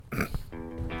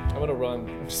gonna run.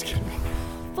 I'm just kidding.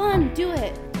 Fun, do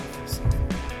it.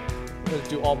 I'm gonna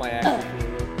do all my acting.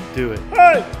 Do it.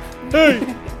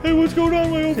 Hey, what's going on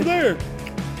way over there?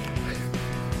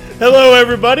 Hello,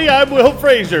 everybody. I'm Will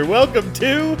Frazier. Welcome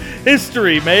to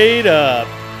History Made Up.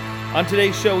 On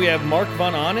today's show, we have Mark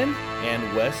Von Annen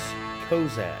and Wes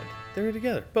Kozad. They're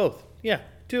together, both. Yeah,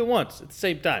 two at once at the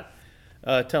same time,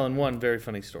 telling one very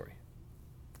funny story.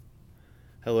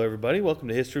 Hello, everybody. Welcome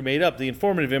to History Made Up, the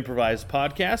informative improvised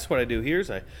podcast. What I do here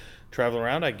is I travel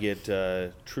around. I get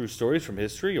true stories from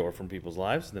history or from people's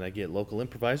lives, and then I get local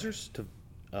improvisers to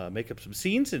make up some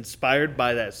scenes inspired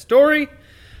by that story.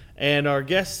 And our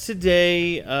guests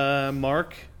today,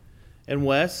 Mark and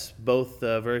Wes, both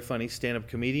very funny stand-up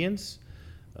comedians.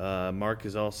 Mark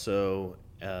is also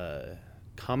a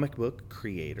comic book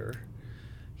creator.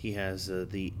 He has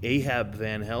the Ahab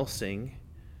Van Helsing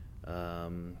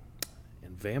and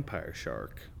Vampire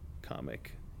Shark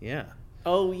comic. Yeah.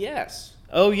 Oh, yes.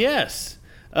 Oh, yes.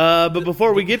 But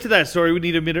before we get to that story, we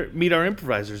need to meet our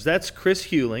improvisers. That's Chris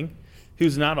Hewling,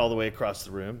 who's not all the way across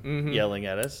the room yelling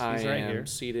at us. He's right here.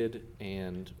 Seated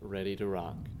and ready to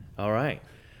rock. All right.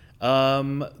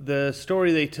 The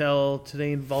story they tell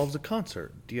today involves a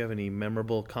concert. Do you have any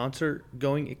memorable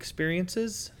concert-going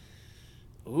experiences?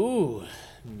 Ooh,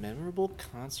 memorable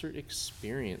concert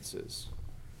experiences.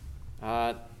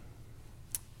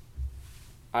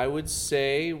 I would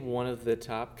say one of the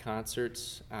top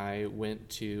concerts I went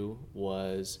to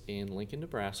was in Lincoln,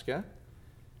 Nebraska.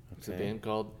 It's a band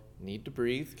called Need to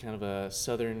Breathe, kind of a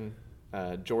southern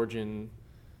Georgian.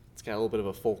 It's got a little bit of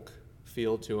a folk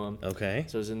feel to them. Okay.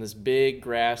 So it was in this big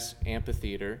grass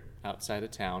amphitheater outside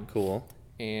of town. Cool.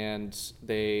 And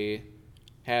they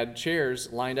had chairs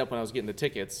lined up when I was getting the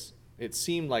tickets. It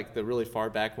seemed like the really far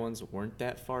back ones weren't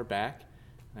that far back.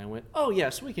 And I went, oh,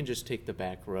 yes, we can just take the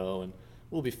back row and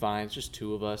we'll be fine. It's just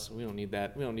two of us. We don't need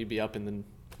that. We don't need to be up in the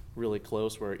really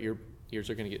close where our ears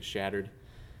are going to get shattered.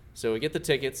 So we get the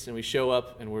tickets, and we show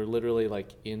up, and we're literally,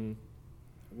 like, in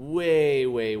way,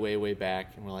 way, way, way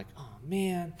back. And we're like, oh,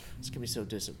 man, it's going to be so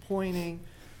disappointing.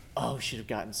 Oh, we should have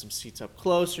gotten some seats up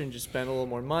closer and just spent a little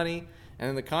more money. And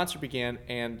then the concert began,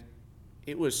 and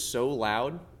it was so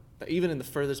loud that even in the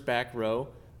furthest back row,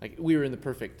 like, we were in the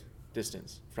perfect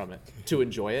distance from it to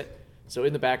enjoy it. So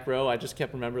in the back row, I just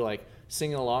kept remember, like,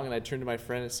 singing along, and I'd turn to my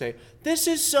friend and say, this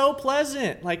is so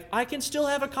pleasant. Like, I can still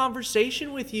have a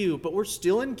conversation with you, but we're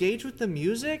still engaged with the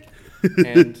music.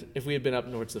 And if we had been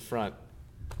up towards the front,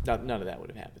 none of that would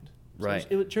have happened. So Right.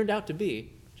 it turned out to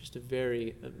be just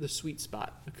the sweet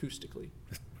spot acoustically.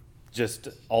 Just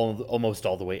almost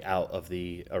all the way out of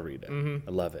the arena. Mm-hmm.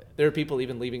 I love it. There are people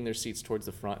even leaving their seats towards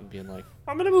the front and being like,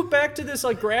 I'm going to move back to this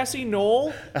like grassy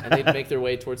knoll. And they'd make their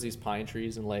way towards these pine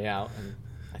trees and lay out. And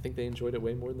I think they enjoyed it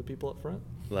way more than the people up front.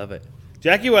 Love it.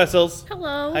 Jackie Wessels.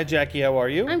 Hello. Hi, Jackie. How are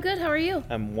you? I'm good. How are you?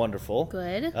 I'm wonderful.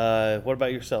 Good. What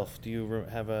about yourself? Do you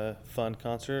have a fun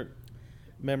concert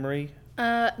memory?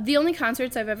 The only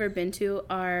concerts I've ever been to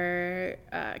are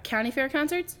county fair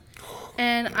concerts,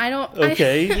 and I don't.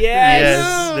 Okay. Yes.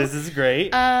 Yes. This is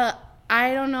great.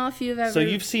 I don't know if you've ever. So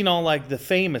you've seen all like the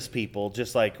famous people,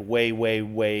 just like way, way,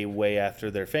 way, way after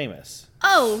they're famous.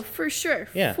 Oh, for sure.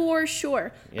 Yeah. For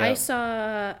sure. Yeah. I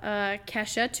saw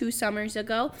Kesha 2 summers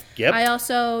ago. Yep. I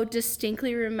also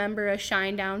distinctly remember a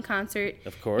Shinedown concert.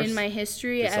 Of course. In my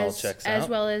history, This all checks as out.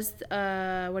 well as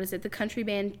the country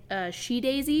band She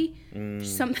Daisy.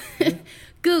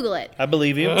 Google it. I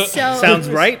believe you. So- Sounds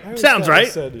right. Sounds right.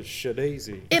 said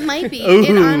Shadazy. It might be. Ooh,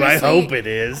 It honestly, I hope it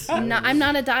is. I'm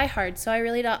not a diehard, so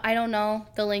I don't know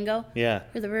the lingo Yeah.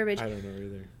 or the verbiage. I don't know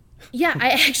either. Yeah,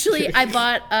 I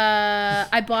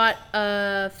bought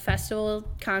a festival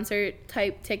concert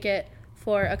type ticket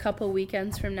for a couple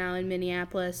weekends from now in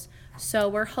Minneapolis. So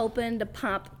we're hoping to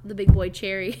pop the big boy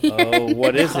cherry. Oh,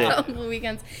 what is in a it? couple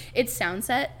weekends. It's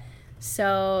Soundset.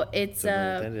 So it's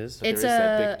That is. There it's is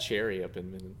that a big cherry up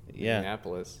in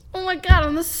Minneapolis. oh my god,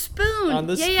 on the spoon. On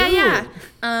the yeah.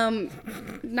 spoon.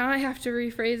 Now I have to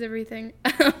rephrase everything.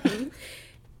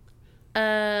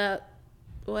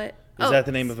 What? Is that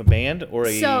the name of a band or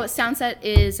a? So Soundset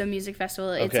is a music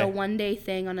festival. It's Okay. a one-day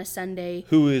thing on a Sunday.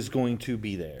 Who is going to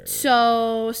be there?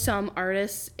 So some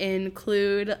artists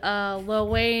include Lil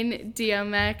Wayne,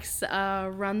 DMX,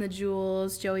 Run the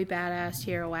Jewels, Joey Badass,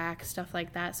 Tierra Whack, stuff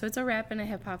like that. So it's a rap and a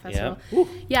hip hop festival.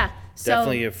 Yeah. So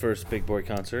Definitely your first big boy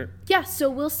concert. yeah.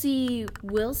 So we'll see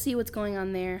what's going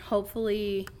on there.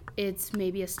 Hopefully it's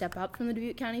maybe a step up from the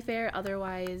Dubuque County Fair.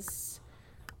 Otherwise.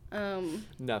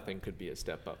 Nothing could be a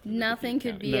step up. from the Nothing Dubuque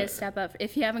could County be Fair. a step up.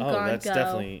 If you haven't Oh, gone, that's go.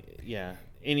 definitely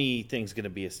Anything's going to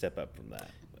be a step up from that.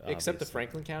 Except the obviously.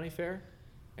 Franklin County Fair,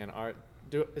 and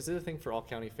Is it a thing for all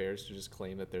county fairs to just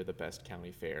claim that they're the best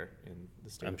county fair in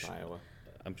the state I'm of sure- Iowa?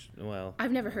 Well,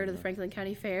 I've never heard of the Franklin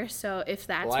County Fair, so if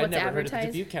that's Well, I what's never heard of the advertised,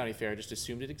 Dubuque County Fair. I just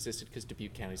assumed it existed because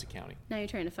Dubuque County's a county. now you're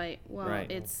trying to fight. Well,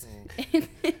 Right. it's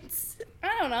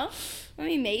I don't know. I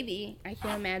mean, maybe. I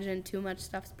can't imagine too much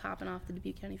stuff's popping off the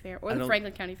Dubuque County Fair or I the don't-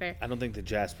 Franklin County Fair. I don't think the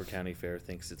Jasper County Fair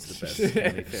thinks it's the best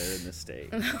county fair in the state.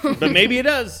 But maybe it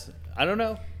does. I don't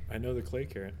know. I know the Clay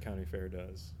County Fair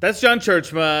does. That's John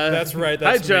Churchma. That's right.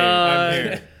 Hi, That's me. John. I'm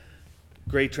here.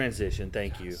 Great transition.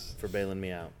 Thank you for bailing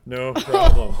me out. No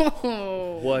problem.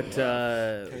 What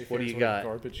County what do Fair's you what a got?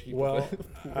 Garbage heap Well, of-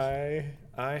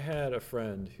 I had a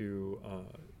friend who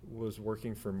was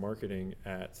working for marketing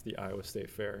at the Iowa State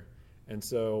Fair. And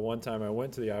so one time I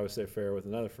went to the Iowa State Fair with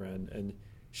another friend, and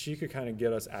she could kind of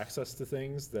get us access to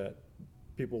things that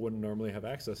people wouldn't normally have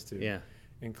access to. Yeah.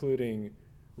 Including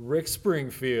Rick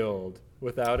Springfield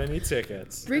without any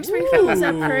tickets. Rick Springfield was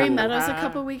at Prairie Meadows a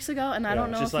couple weeks ago, and I don't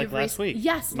know Just if like you've last week.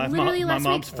 Yes, my literally my last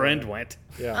mom's week. friend went.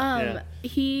 Yeah. Yeah.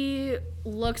 He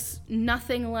looks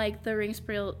nothing like the Rick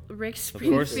course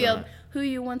Springfield not. who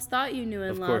you once thought you knew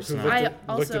and Of loved. course Who not. I looked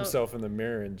also, himself in the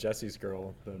mirror in Jesse's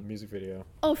Girl, the music video.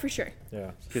 oh, for sure.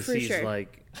 Yeah. Because For he's sure.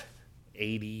 like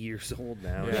 80 years old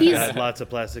now. Yeah. He's He's- got lots of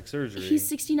plastic surgery. He's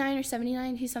 69 or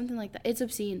 79. He's something like that. It's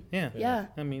obscene. yeah. Yeah.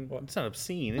 I mean, it's not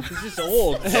obscene. It's just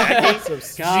old. Jackie.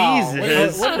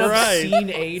 Jesus what an Christ. obscene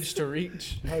age to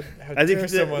reach. How I dare think that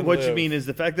someone what you live? mean is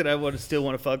the fact that I still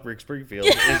want to fuck Rick Springfield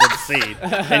is obscene.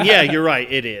 And yeah, you're right.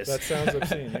 It is. That sounds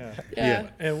obscene, yeah. Yeah.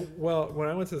 And well, when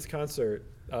I went to this concert,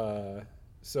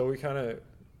 so we kind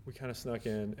of snuck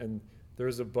in, and there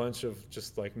was a bunch of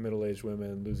just like middle-aged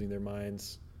women losing their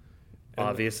minds. And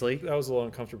Obviously. that was a little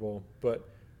uncomfortable. But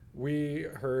I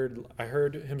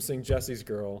heard him sing Jesse's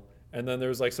Girl, and then there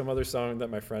was like some other song that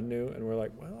my friend knew, and we're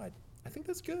like, well, I think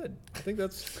that's good. I think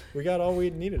we got all we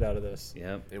needed out of this.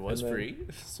 Yep. It was And then- free,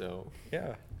 so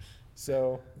Yeah.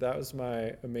 So that was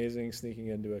my amazing sneaking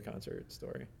into a concert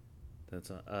story.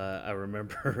 That's I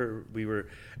remember we were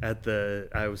at the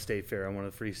Iowa State Fair on one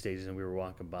of the free stages, and we were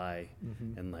walking by,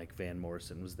 and like Van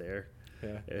Morrison was there,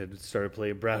 Yeah. and started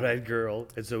playing Brown Eyed Girl,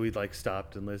 and so we like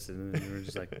stopped and listened, and we were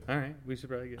just like, all right, we should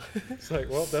probably go. It's like,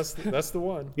 well, that's the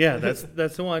one. Yeah, that's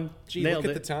the one. gee, Nailed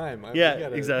look at it. the time. We Yeah,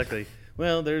 gotta- exactly.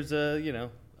 Well, there's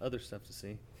other stuff to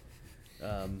see.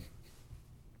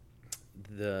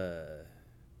 The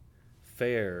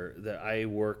fair that I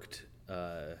worked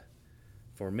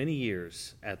for many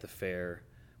years at the fair,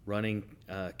 running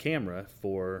camera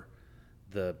for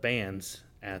the bands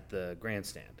at the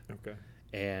grandstand, Okay.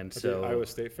 and the so Iowa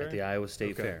State Fair? At the Iowa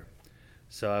State Okay. Fair.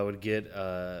 So I would get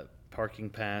a parking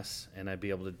pass, and I'd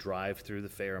be able to drive through the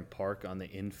fair and park on the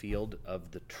infield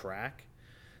of the track.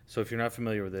 So if you're not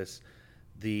familiar with this,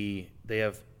 they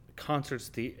have concerts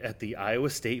at the Iowa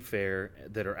State Fair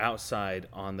that are outside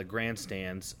on the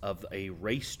grandstands of a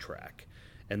racetrack,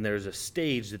 and there's a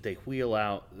stage that they wheel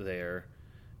out there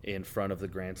in front of the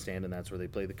grandstand, and that's where they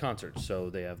play the concerts. So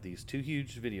they have these two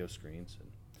huge video screens, and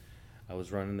I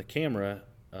was running the camera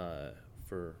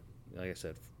for, like I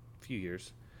said, a few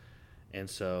years, and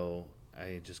so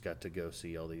I just got to go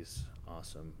see all these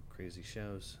awesome, crazy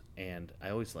shows, and I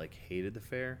always like hated the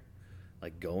fair,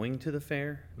 like going to the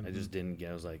fair. I just didn't get.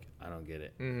 I was like, I don't get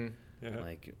it. Yeah.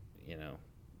 Like,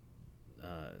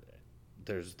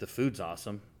 there's the food's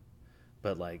awesome,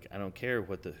 but like I don't care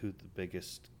who the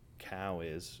biggest cow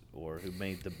is or who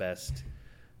made the best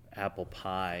apple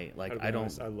pie. Like I'll be I don't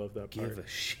honest, I love that give part. a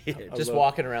shit. I Just love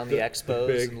walking around the, the expos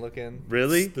big- and looking.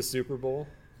 Really? The Super Bowl.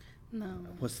 No.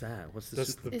 What's that? What's the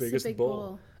That's Super? the It's biggest the big bowl.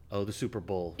 bowl. Oh, the Super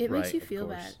Bowl. It makes right, you of feel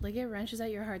course. bad. Like it wrenches at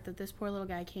your heart that this poor little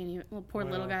guy can't even. Well, poor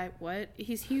little Wow. guy. What?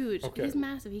 He's huge. Okay. He's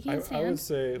massive. He I, can't I stand. would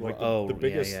say like Oh, the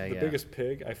biggest yeah, the yeah. biggest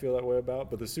pig I feel that way about,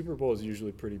 but the Super Bowl is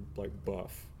usually pretty like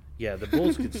buff. Yeah, the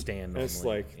bulls could stand normally. It's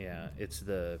like- yeah, it's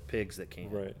the pigs that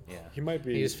can't. Right. Yeah. He might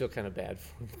be. You just feel kind of bad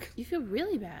for him. You feel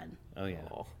really bad. Oh yeah.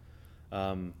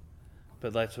 Aw.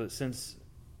 But that's what, since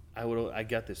I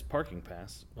got this parking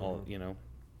pass, all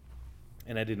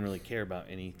and I didn't really care about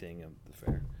anything of the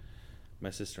fair. My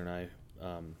sister and I,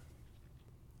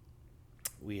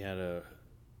 we had a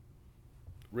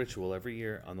ritual every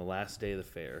year on the last day of the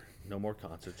fair. No more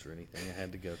concerts or anything I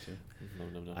had to go to.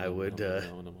 I would,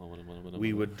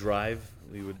 we would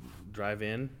drive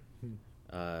in.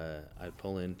 I'd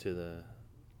pull into the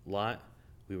lot.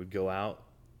 We would go out,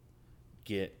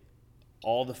 get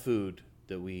all the food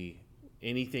that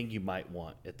anything you might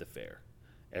want at the fair,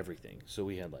 everything. So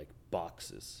we had like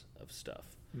boxes of stuff,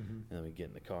 and then we'd get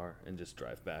in the car and just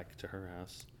drive back to her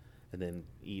house, and then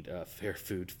eat a fair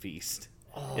food feast.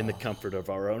 in the comfort of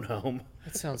our own home.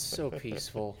 That sounds so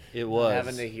peaceful. It was.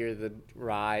 Having to hear the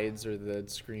rides or the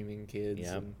screaming kids.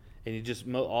 Yeah. And And you just,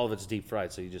 all of it's deep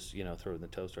fried, so you just, throw it in the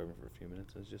toaster oven for a few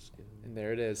minutes. It's just good.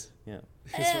 there it is. Yeah.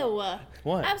 Ew.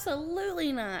 What?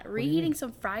 Absolutely not. Reheating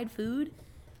some fried food?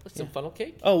 With some funnel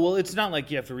cake? Oh, well, it's not like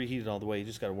you have to reheat it all the way. You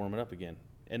just got to warm it up again.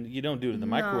 And you don't do it in the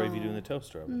microwave, you do it in the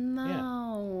toaster oven. Yeah.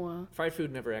 No. Fried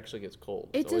food never actually gets cold.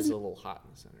 It It's always a doesn't- little hot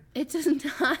in the center. It does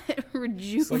not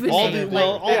rejuvenate. All the,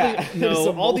 well, all Yeah. the, It's no, a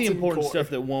all the molten important core. stuff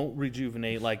that won't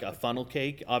rejuvenate, like a funnel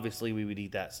cake, obviously we would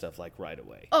eat that stuff like right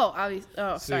away. Oh, obviously.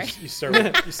 Oh, So sorry. you start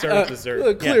with dessert.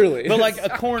 Yeah. Clearly. But like a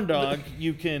corn dog,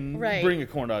 you can Right. bring a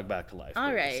corn dog back to life. All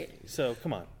basically. right. So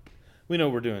come on. We know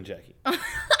what we're doing, Jackie.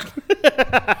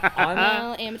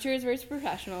 Well, amateurs versus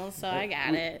professionals, so I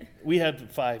got it. We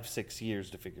had 5-6 years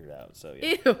to figure it out. So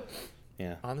yeah. Ew.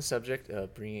 Yeah. On the subject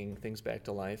of bringing things back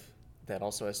to life, that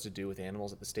also has to do with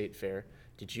animals at the state fair.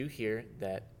 Did you hear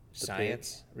that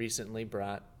science recently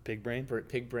brought Pig brain?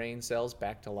 pig brain cells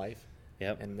back to life?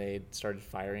 Yep. And they started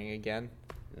firing again,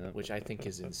 Yep. which I think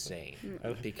is insane.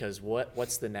 Because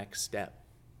what's the next step?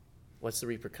 What's the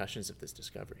repercussions of this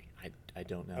discovery? I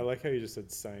don't know. I like how you just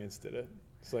said science did it.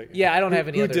 It's like Yeah, I don't have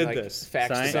any who other did like, this? facts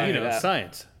to Science, back it up.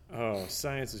 science. Oh,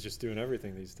 science is just doing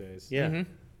everything these days. Yeah.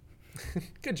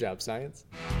 Good job, science.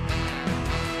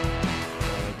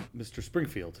 Mr.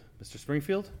 Springfield. Mr.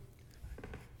 Springfield?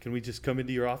 Can we just come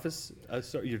into your office?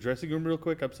 Sorry, your dressing room real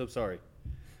quick? I'm so sorry.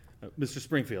 Mr.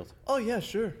 Springfield. Oh yeah,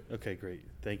 sure. Okay, great.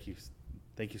 Thank you.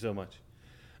 Thank you so much.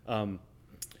 What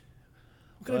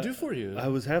can I do for you? I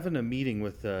was having a meeting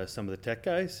with some of the tech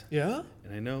guys, Yeah.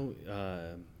 and I know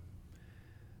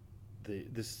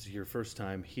this is your first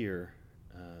time here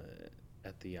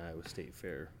at the Iowa State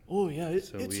Fair. Oh yeah,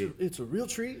 So it's a real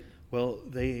treat. Well,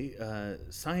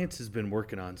 science has been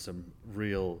working on some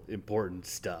real important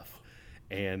stuff,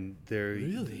 and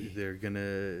they're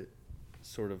gonna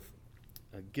sort of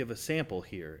give a sample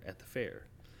here at the fair.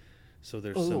 So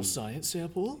there's some science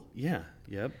sample. yeah,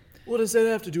 yep. What does that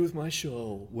have to do with my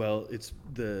show? Well, it's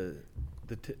the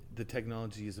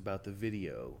technology is about the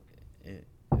video.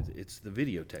 It's the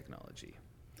video technology.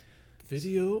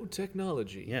 Video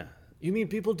technology. Yeah. You mean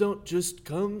people don't just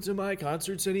come to my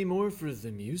concerts anymore for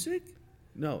the music?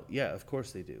 No, yeah, of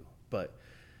course they do. But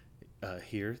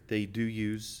here they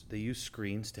use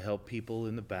screens to help people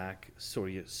in the back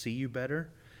sort of see you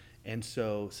better. And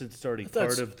so, since it's already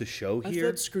part of the show I here,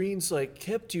 thought screens like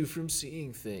kept you from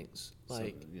seeing things.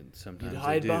 Like sometimes you'd they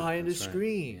hide do. behind a That's right.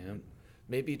 screen, Yeah.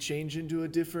 maybe change into a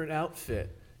different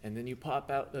outfit, and then you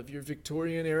pop out of your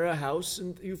Victorian era house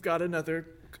and you've got another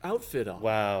outfit on.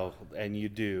 Wow, and you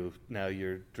do. Now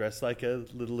you're dressed like a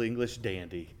little English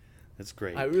dandy. That's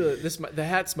great. I really the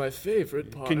hat's my favorite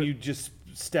part. Can you just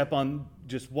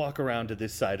walk around to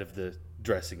this side of the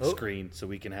dressing screen so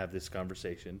we can have this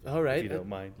conversation? All right, if you don't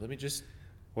mind. Let me just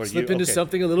What are slip you- into okay,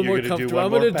 something a little you're more gonna do comfortable. one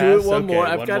I'm more going to do it pass? one more.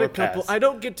 Okay, I've one got more a couple. pass. I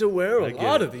don't get to wear I a get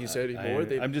lot it. of these anymore.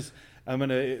 I'm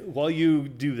gonna while you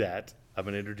do that, I'm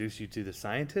gonna introduce you to the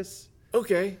scientists.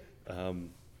 Okay.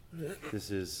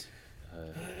 This is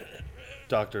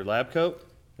Dr. Labcoat.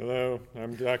 Hello,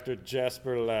 I'm Dr.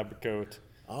 Jasper Labcoat.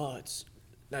 Oh, it's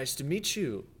nice to meet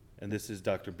you. And this is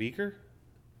Dr. Beaker.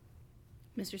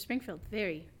 Mr. Springfield,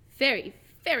 very, very,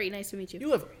 very nice to meet you.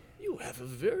 You have a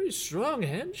very strong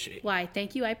handshake. Why,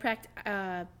 thank you. I practiced.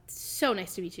 So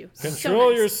nice to meet you. So Control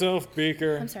nice. yourself,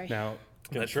 Beaker. I'm sorry. Now,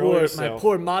 Control My yourself.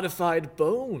 poor modified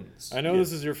bones. I know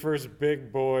this is your first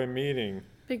big boy meeting.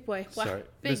 Big boy. Wow. sorry,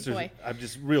 Big boy. I'm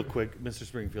just real quick, Mr.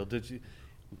 Springfield.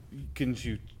 Can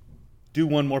you do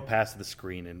one more pass of the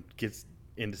screen and get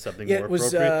into something Yeah, more it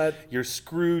was, appropriate? Your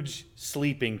Scrooge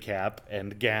sleeping cap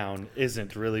and gown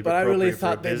isn't really But I appropriate really for a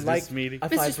thought they'd business like meeting. if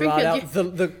Mr. I brought Springfield,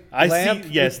 out the I lamp see.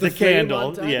 Yes, with the flame candle.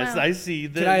 on top. Yes, Wow. I see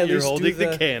Can I that at you're least do holding the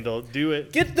the- candle. Do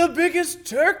it. Get the biggest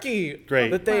turkey.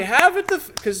 Great. That they have at the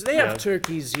because they Yeah. have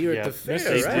turkeys here Yeah. at the fair, Mr. They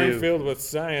right? do. Springfield, with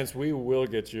science, we will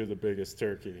get you the biggest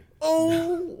turkey.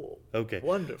 Oh, Okay.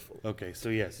 wonderful. Okay. So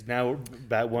yes, now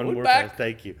back one We're more back. pass.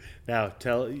 Thank you. Now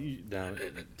tell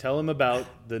them about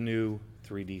the new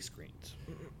 3D screens.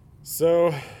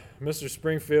 So, Mr.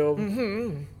 Springfield,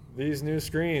 Mm-hmm. these new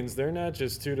screens, they're not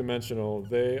just two-dimensional,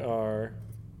 they are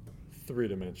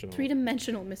three-dimensional.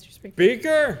 Three-dimensional, Mr. Springfield.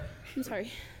 Beaker! I'm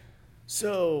sorry.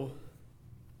 So,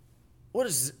 what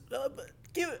is?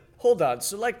 Hold on.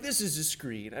 So, like, this is a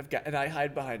screen. and I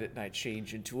hide behind it, and I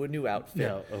change into a new outfit.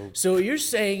 No, oh. So you're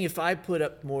saying if I put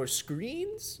up more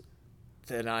screens,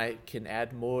 then I can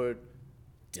add more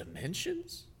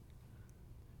dimensions?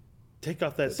 Take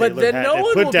off that sailor But then hat no and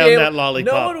one put will down be able. that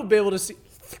lollipop. No one will be able to see.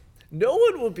 No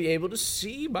one will be able to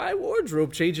see my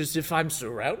wardrobe changes if I'm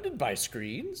surrounded by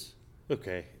screens.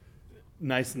 Okay.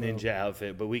 Nice ninja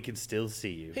outfit, but we can still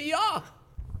see you. Hey-ya!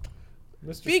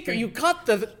 Mr. Beaker, you caught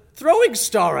the throwing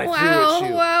star I threw at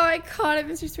you. Wow, I caught it,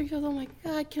 Mr. Springfield. Oh my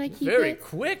God, can I keep Very it?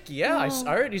 quick, yeah. I Oh.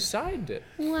 already signed it.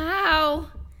 Wow.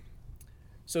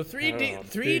 So 3D Oh,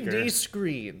 3D Beaker.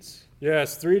 screens.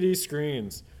 Yes, 3D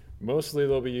screens. Mostly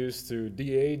they'll be used to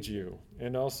de-age you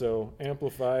and also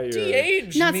amplify your...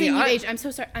 De-age Not me. saying you've I- aged. I'm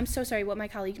so sorry. I'm so sorry. What my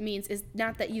colleague means is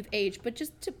not that you've aged, but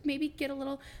just to maybe get a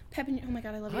little pep in your. Oh my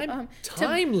God, I love you. I'm to-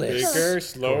 timeless. Beaker,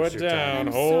 slow course it you're down.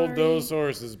 I'm Hold sorry. those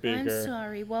horses, I'm Beaker.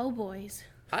 sorry. Whoa, boys.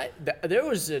 There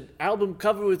was an album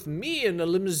cover with me in a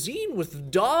limousine with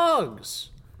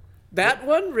dogs. That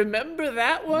one? Remember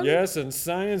that one? Yes, and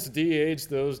science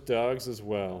de-aged those dogs as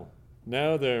well.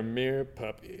 Now they're mere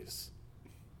puppies.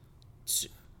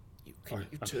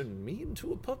 You turned me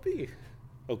into a puppy.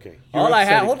 Okay. All I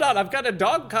have. upsetting- Hold on. I've got a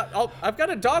dog. I've got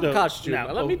a dog No, costume.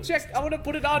 now- Let me check. I want to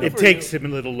put it on. It for takes you. him a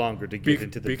little longer to get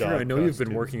into the Beaker, dog I know you've been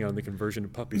costume. working on the conversion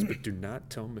of puppies, but do not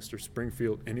tell Mr.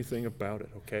 Springfield anything about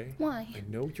it, okay? Why? I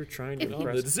know you're trying If to he,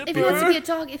 impress if he wants to be a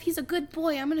dog, if he's a good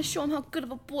boy, I'm gonna show him how good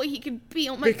of a boy he can be.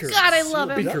 Oh my Beaker, God, I love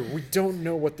him. Beaker, we don't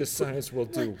know what this science will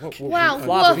do. Wow,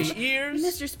 Floppy whoa. ears.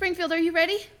 Mr. Springfield, are you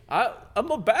ready?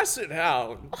 I'm a basset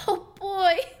hound. Oh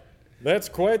boy. That's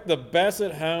quite the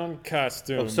Basset Hound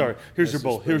costume. Oh, sorry. Here's your Mr.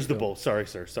 bowl. Here's the Springfield. bowl. Sorry,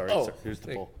 sir. Sorry, Oh, sir. Here's the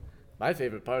thank- bowl. My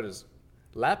favorite part is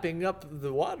lapping up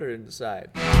the water inside.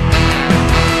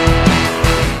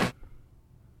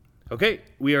 Okay,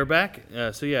 we are back.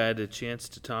 So yeah, I had a chance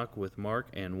to talk with Mark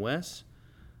and Wes.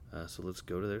 So let's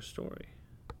go to their story.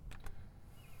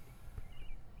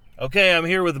 Okay, I'm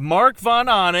here with Mark Von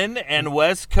Onen and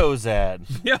Wes Kozad.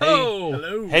 Yo!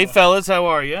 Hello. Hey, fellas, how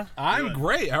are you? I'm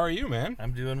great. How are you, man?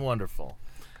 I'm doing wonderful.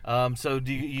 So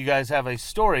do you guys have a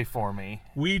story for me?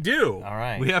 We do. All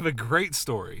right. We have a great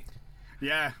story.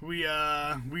 Yeah, we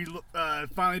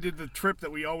finally did the trip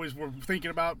that we always were thinking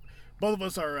about. Both of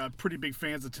us are pretty big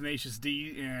fans of Tenacious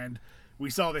D, and we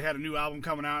saw they had a new album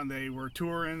coming out, and they were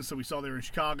touring. So we saw they were in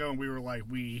Chicago, and we were like,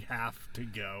 we have to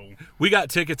go. We got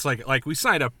tickets like we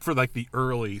signed up for like the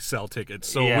early sell tickets,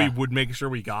 so Yeah. we would make sure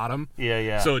we got them.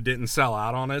 Yeah. So it didn't sell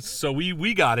out on us. So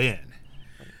we got in,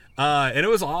 and it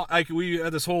was all like we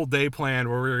had this whole day planned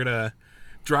where we were gonna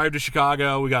drive to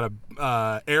Chicago. We got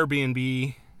a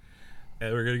Airbnb,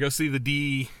 and we are gonna go see the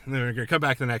D, and then we are gonna come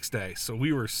back the next day. So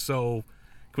we were so.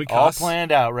 Can we All cuss?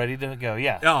 planned out, ready to go.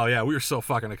 Yeah. Oh yeah, we were so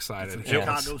fucking excited. It was-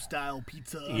 Chicago-style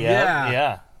pizza. Yeah.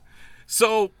 Yeah.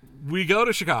 So we go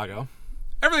to Chicago.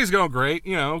 Everything's going great.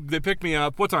 You know, they picked me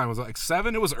up. What time was it? Like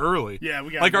 7? It was early. Yeah,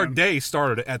 we got like our done. day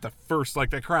started at the first, like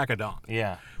the crack of dawn.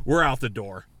 Yeah. We're out the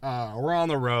door. We're on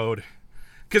the road.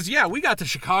 Cause yeah, we got to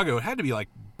Chicago. It had to be like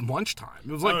lunchtime. It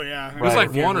was like Oh, yeah. it was Right, like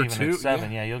if you're 1 or leaving 2. At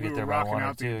 7, yeah, you'll We get were there by rocking 1 or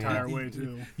out the 2. entire Yeah. way,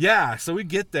 too. Yeah, so we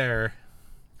get there,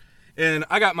 and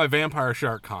I got my Vampire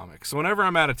Shark comic. So whenever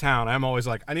I'm out of town, I'm always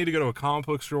like, I need to go to a comic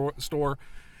book store,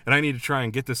 and I need to try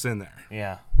and get this in there.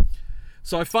 Yeah.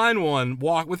 So I find one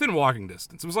within walking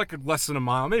distance. It was like less than a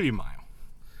mile, maybe a mile.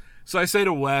 So I say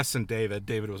to Wes and David.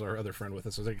 David was our other friend with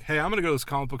us. I was like, "Hey, I'm gonna go to this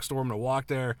comic book store. I'm gonna walk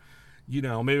there. You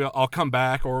know, maybe I'll come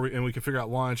back, and we can figure out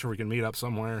lunch, or we can meet up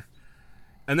somewhere."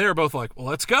 And they were both like, "Well,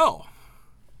 let's go."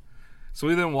 So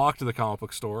we then walk to the comic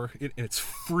book store, and it's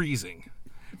freezing.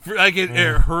 Like it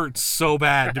hurts so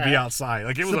bad to be outside.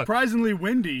 Like it was Surprisingly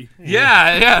windy.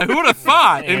 yeah. Who would have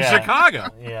thought in Yeah. Chicago?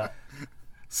 Yeah.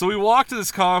 So we walk to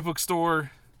this comic book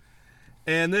store,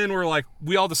 and then we're like,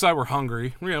 we all decide we're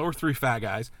hungry. We're 3 fat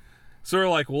guys. So we're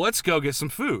like, well, let's go get some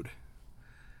food.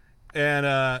 And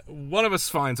one of us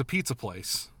finds a pizza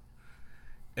place.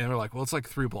 And we're like, well, it's like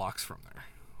 3 blocks from there.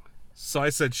 So I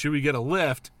said, should we get a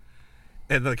lift?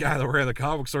 And the guy that ran the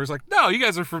comic book store is like, no, you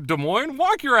guys are from Des Moines.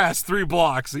 Walk your ass 3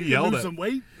 blocks. He yelled Lose at some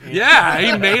weight. Yeah,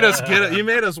 he made us get it. He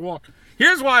made us walk.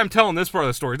 Here's why I'm telling this part of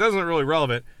the story. It doesn't really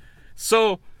relevant.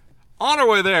 So, on our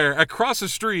way there, across the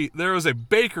street, there was a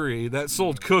bakery that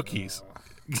sold cookies.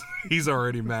 He's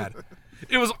already mad.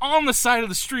 It was on the side of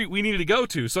the street we needed to go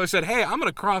to. So I said, hey, I'm going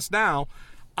to cross now.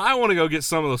 I want to go get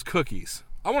some of those cookies.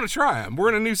 I want to try them. We're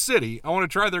in a new city. I want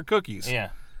to try their cookies. Yeah.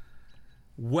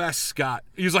 Wes Scott,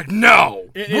 he's like, no,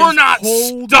 It we're is not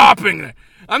cold. stopping it.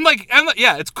 I'm like,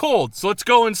 yeah, it's cold. So let's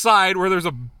go inside where there's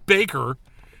a baker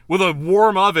with a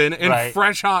warm oven and Right.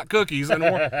 fresh hot cookies. And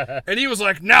he was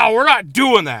like, no, we're not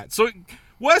doing that. So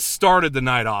Wes started the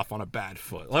night off on a bad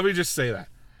foot. Let me just say that.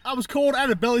 I was cold. I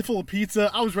had a belly full of pizza.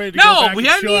 I was ready to go No, back we and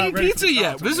hadn't chill out, eaten ready for pizza the yet.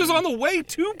 concert. This is on the way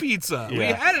to pizza. We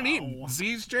Yeah. hadn't eaten.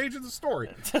 See, he's changing the story.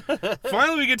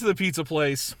 Finally, we get to the pizza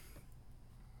place.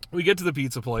 We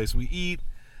eat.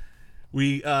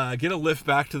 We get a lift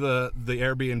back to the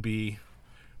Airbnb.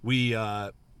 We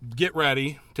get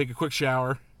ready, take a quick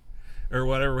shower. or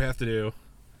whatever we have to do,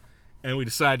 and we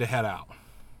decide to head out.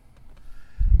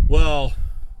 Well,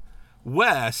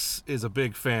 Wes is a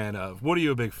big fan of. What are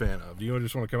you a big fan of? Do you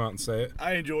just want to come out and say it?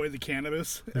 I enjoy the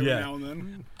cannabis every now and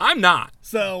then. I'm not.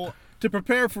 So, to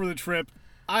prepare for the trip,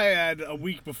 I had a couple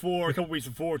weeks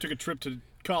before, took a trip to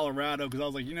Colorado because I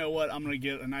was like, you know what? I'm going to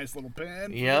get a nice little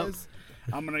pen for this.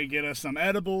 I'm going to get us some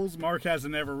edibles. Mark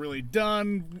hasn't ever really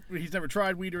done. He's never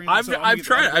tried weed or anything. I've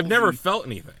tried it. I've never felt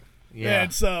anything. Yeah.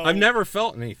 And so I've never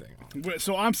felt anything.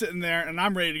 So I'm sitting there and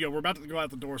I'm ready to go. We're about to go out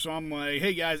the door. So I'm like,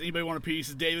 hey guys, anybody want a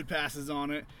piece? David passes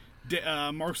on it.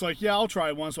 Mark's like, yeah, I'll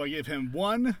try one. So I give him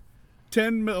one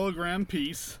 10 milligram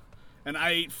piece, and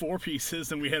I ate 4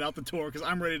 pieces, and we head out the door because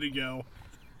I'm ready to go.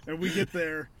 And we get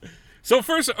there. So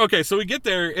we get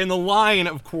there in the line,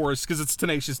 of course, because it's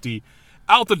Tenacious D,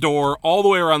 out the door, all the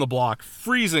way around the block,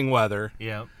 freezing weather.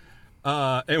 Yeah.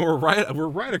 And we're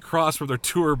right across from their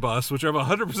tour bus, which I'm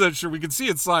 100% sure we can see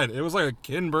inside. It was like a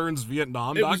Ken Burns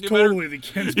Vietnam It was documentary. totally the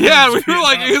Ken Burns Yeah, we were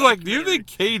Vietnam like, do you think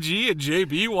KG and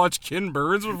JB watch Ken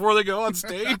Burns before they go on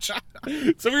stage?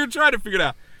 So we were trying to figure it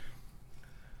out.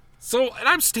 So, and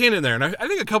I'm standing there, and I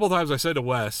think a couple times I said to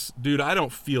Wes, dude, I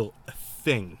don't feel a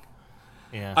thing.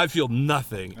 Yeah. I feel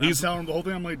nothing. And I'm telling him the whole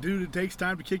thing. I'm like, dude, it takes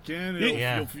time to kick in.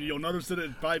 You'll notice that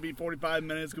it'll probably be 45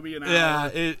 minutes. It could be an hour.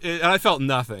 Yeah, and I felt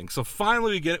nothing. So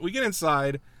finally we get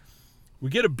inside, we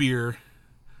get a beer,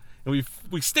 and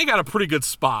we stake out a pretty good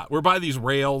spot. We're by these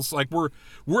rails. Like,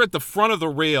 we're at the front of the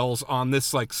rails on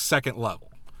this, like, second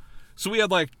level. So we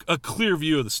had, like, a clear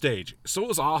view of the stage. So it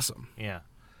was awesome. Yeah.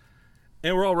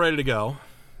 And we're all ready to go.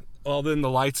 Well, then the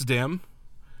lights dim.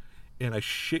 And I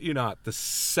shit you not, the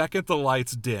second the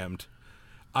lights dimmed,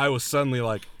 I was suddenly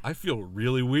like, I feel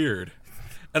really weird.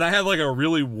 And I had like a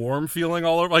really warm feeling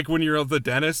all over, like when you're at the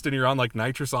dentist and you're on like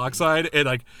nitrous oxide. And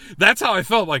like, that's how I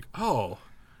felt. Like, oh,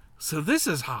 so this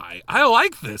is high. I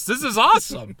like this. This is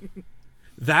awesome.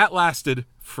 That lasted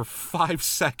for 5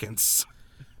 seconds.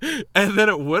 And then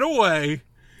it went away.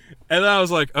 And then I was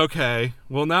like, okay,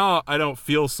 well now I don't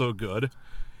feel so good.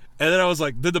 And then I was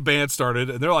like, then the band started,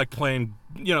 and they're like playing,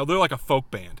 you know, they're like a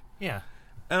folk band. Yeah.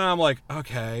 And I'm like,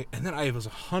 okay. And then I was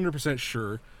 100%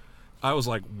 sure I was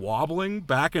like wobbling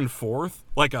back and forth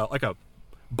like a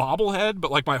bobblehead, but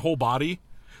like my whole body.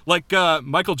 Like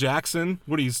Michael Jackson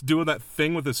when he's doing that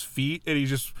thing with his feet and he's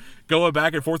just going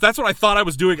back and forth. That's what I thought I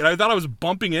was doing. And I thought I was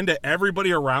bumping into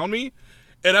everybody around me.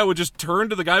 And I would just turn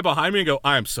to the guy behind me and go,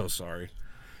 I am so sorry.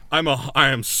 I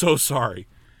am so sorry.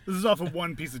 This is off of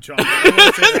one piece of chocolate. I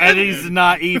won't say that And again. he's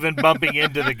not even bumping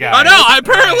into the guy. I know.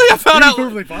 I found out.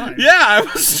 Perfectly fine. Yeah, I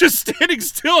was just standing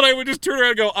still, and I would just turn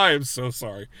around and go, I am so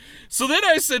sorry. So then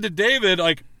I said to David,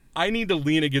 like, I need to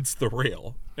lean against the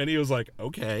rail. And he was like,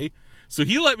 okay. So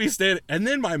he let me stand, and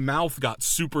then my mouth got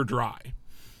super dry.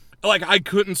 Like, I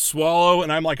couldn't swallow,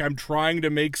 and I'm trying to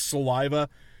make saliva.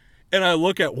 And I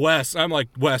look at Wes. I'm like,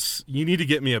 Wes, you need to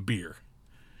get me a beer.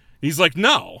 He's like,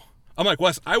 no. I'm like,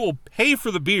 Wes, I will pay for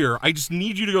the beer. I just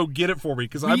need you to go get it for me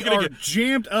because I'm We going to are get...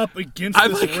 jammed up against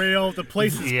I'm this like- rail. The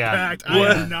place is Yeah. packed. I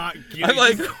am not getting I'm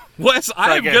like, Wes,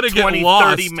 I am Like going a to get 20,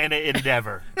 lost. 30-minute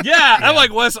endeavor. Yeah, I'm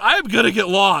like, Wes, I'm going to get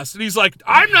lost. And he's like,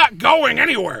 I'm not going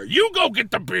anywhere. You go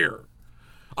get the beer.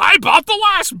 I bought the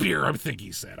last beer, I think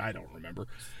he said. I don't remember.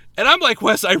 And I'm like,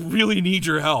 Wes, I really need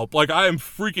your help. Like, I am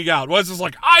freaking out. Wes is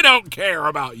like, I don't care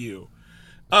about you.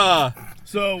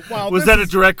 So while Was this that a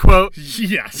direct quote?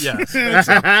 Yes. Yes.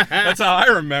 That's how I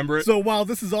remember it. So while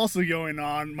this is also going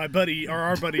on, our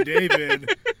buddy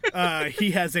David,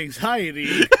 he has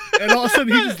anxiety, and all of a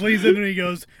sudden he just leans in and he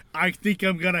goes, "I think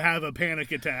I'm gonna have a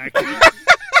panic attack."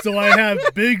 So I have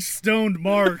big stoned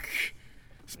Mark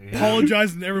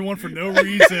apologizing to everyone for no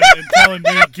reason and telling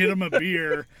me to get him a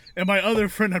beer. And my other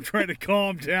friend, I'm trying to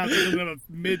calm down so he doesn't have a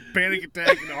mid-panic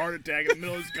attack and a heart attack in the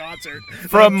middle of his concert.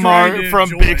 From I'm trying Mark, to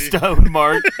from enjoy. Big Stone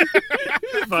Mark.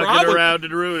 Fucking Probably. around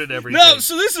and ruining everything. No,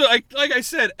 so this is like I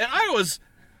said, and I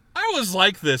was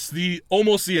like this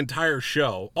almost the entire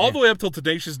show, all the way up till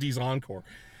Tenacious D's encore.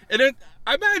 And then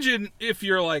I imagine if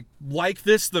you're like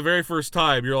this the very first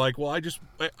time, you're like, well,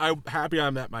 I'm happy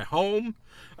I'm at my home.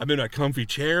 I'm in a comfy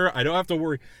chair. I don't have to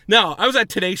worry. No, I was at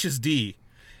Tenacious D.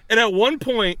 And at one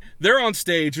point, they're on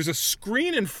stage. There's a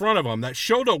screen in front of them that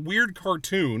showed a weird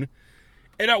cartoon.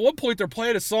 And at one point, they're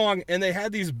playing a song, and they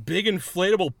had these big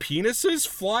inflatable penises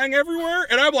flying everywhere.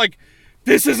 And I'm like,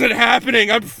 this isn't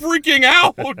happening. I'm freaking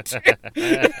out.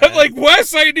 And I'm like,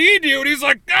 Wes, I need you. And he's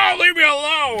like, no, leave me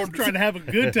alone. Trying to have a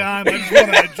good time. I just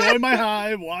want to enjoy my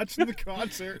high, watching the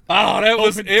concert. Oh, that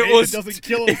was, Hoping it David was, doesn't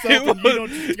kill himself and you don't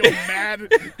just go mad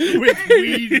with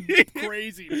weed and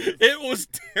crazy. it was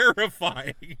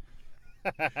terrifying.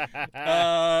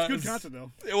 Good concert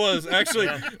though. It was actually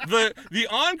the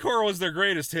encore was their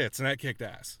greatest hits, and that kicked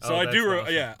ass. So Oh, I that's do,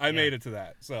 awesome. I made it to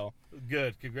that. So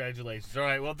Good. Congratulations. All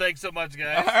right. Well, thanks so much,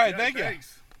 guys. all right, thank you.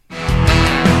 Thanks.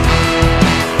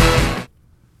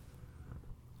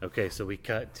 Okay, so we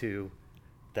cut to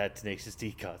that Tenacious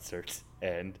D concert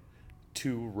and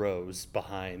 2 rows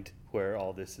behind where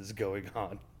all this is going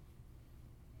on.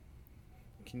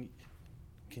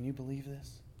 Can you believe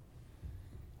this?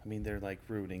 I mean, they're like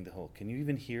ruining the whole. Can you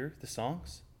even hear the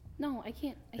songs? No, I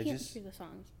can't. I can't just- hear the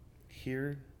songs.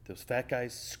 Hear those fat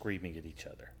guys screaming at each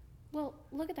other. Well,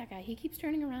 look at that guy. He keeps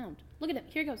turning around. Look at him.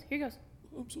 Here he goes. Here he goes.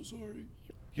 I'm so sorry.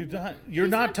 You're He's not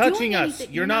not touching doing us. anything.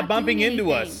 You're You're not not bumping doing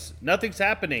into anything. us. Nothing's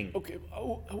happening. Okay, I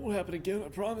won't happen again. I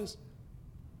promise.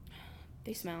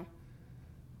 They smell.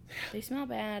 They smell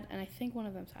bad, and I think one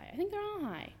of them's high. I think they're all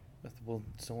high. Well,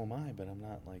 so am I, but I'm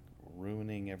not like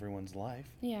ruining everyone's life.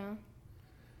 Yeah.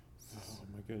 Oh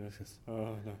my goodness.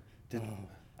 Oh no. Did,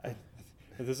 I,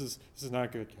 This is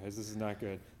not good, guys. This is not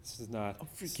good. This is not. I'm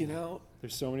freaking out.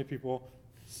 There's so many people.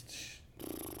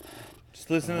 just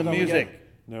listen to the on, we music.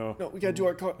 No. No, we gotta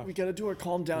do our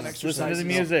calm down Just exercises. listen to the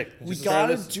music. We Just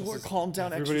gotta start do our calm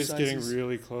down Everybody's exercises. getting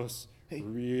really close. Hey.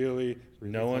 Really.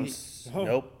 No one's.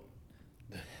 Nope.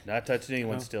 Not touching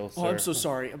anyone still, sir. Oh, I'm so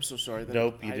sorry. I'm so sorry. that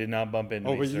Nope, you I- did not bump into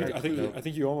Oh, me, but sir. I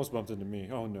think you almost bumped into me.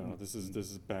 Oh no, this is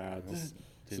bad. This is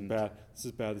Didn't. bad. This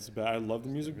is bad. This is bad. I love the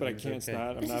music, but I Everything's can't. It's okay.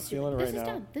 not. I'm This not is- feeling it this right is now.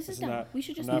 done. This is done. not. We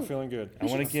should just I'm not move. feeling good. I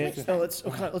want to should get. switch No, let's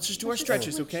just do our Let's just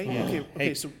stretches, switch. okay? Yeah. Okay. Hey,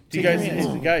 Okay. So do you take guys, your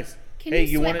hands. hey, guys? Can Hey,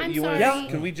 you you switch? want to? I'm You want? sorry.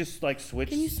 Can we just like switch?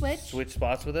 Can you switch? Switch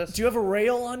spots with us? Do you have a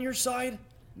rail on your side?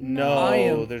 No, I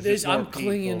am. there's this, just more I'm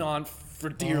clinging people. on for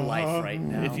dear life right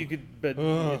now. If you could, but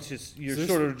it's just you're Is there-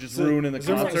 sort of just is there- ruining the is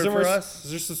there more- concert is there for more- us.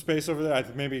 Is there some space over there? I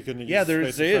think maybe you can. Yeah, use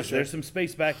there's space to is. fresh There's air. some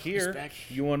space back here. back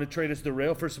You want to trade us the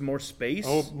rail for some more space?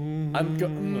 Oh, I'm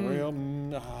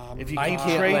go- If you I keep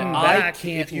can't trading let- I back,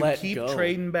 can't if you let keep go.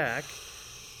 trading back,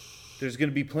 there's going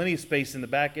to be plenty of space in the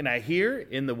back. And I hear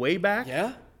in the way back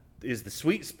Yeah. is the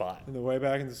sweet spot. in the way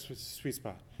back in the sweet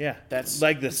spot. Yeah, That's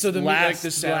like the so the last, like the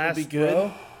sound would be last good.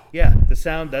 row. Yeah, the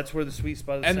sound. That's where the sweet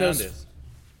spot of the And sound those- is.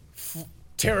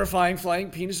 Terrifying flying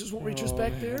penises won't reach us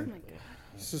back Oh there. my god.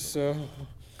 This is so.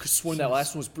 Because when that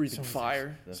last one was breathing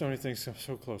fire. So many things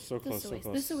so close, so close, is a so waste-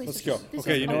 close. this is a waste Let's of go. time. This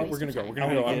Okay, is you a know what? waste We're gonna of go. time. We're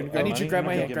gonna go. I'm gonna I go. need you to grab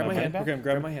my hand. Get Grab my my hand. money back.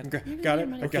 Grab my hand. Okay, You're got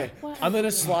gonna it. get Okay. money. I'm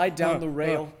gonna slide down the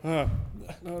rail.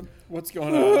 What's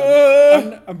going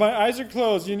on? My eyes are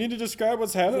closed. You need to describe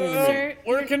what's happening to me. Sir,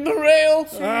 Working the rail.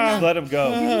 you're not- Let him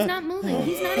go. he's not moving.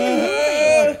 He's not even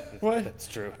moving. What? That's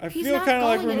true. I He's feel not kind of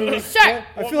like we're going moving. anywhere. Sir!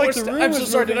 I feel like the room I'm so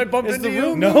is sorry. Did I moving. bump Is into the you?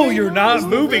 room No, moving? you're not He's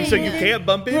moving, so you moving. can't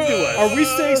bump into us. Are we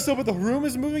staying still, but the room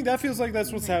is moving? That feels like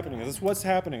that's what's happening. That's what's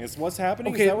happening. It's what's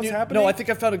happening. Okay. Is that what's happening? No, I think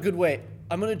I found a good way.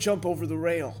 I'm gonna jump over the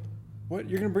rail. What?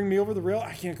 You're gonna bring me over the rail?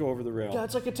 I can't go over the rail. Yeah,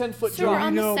 it's like a 10-foot Sir, we're drop.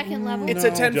 on No, the second level. It's a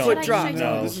no, 10-foot don't. drop. Should I No.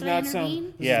 tell- This does should not I sound-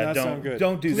 intervene? This Yeah, does not don't sound good.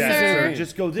 don't do that, Sir. sir.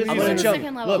 Just go this I'm way. gonna jump.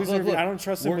 second level. Look, Please look, look. I don't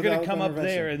trust him We're gonna without come up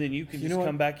intervention. there, and then you can You just know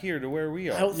come what? back here to where we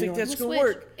are. I don't think We'll that's gonna switch.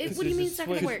 work. What do you This mean is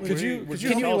second switch. work? Could you We're could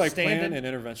just you all like plan standing. an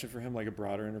intervention for him, like a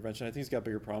broader intervention? I think he's got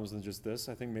bigger problems than just this.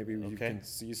 I think maybe you Okay. can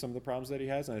see some of the problems that he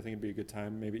has, and I think it'd be a good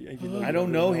time. Maybe I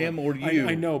don't know him or you.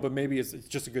 I know, but maybe it's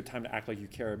just a good time to act like you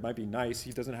care. It might be nice.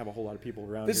 He doesn't have a whole lot of people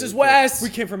around. This here. is Wes. We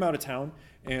came from out of town,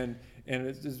 and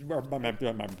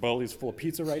my belly's full of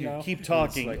pizza right You now. keep and it's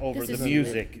talking like- over This the is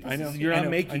music. I know. You're I not know,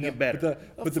 making I it know, better.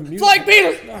 But the music. Flying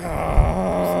penis.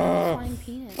 Flying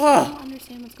penis. I don't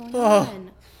understand what's going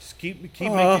on. Just keep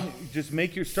making.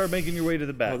 Just start making your way to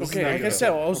the back. this is Okay, not like I good.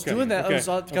 said, I was doing that. I was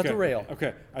got okay, the rail.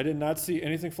 Okay, I did not see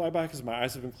anything fly by because my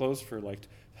eyes have been closed for like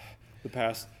the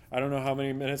past. I don't know how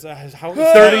many minutes. How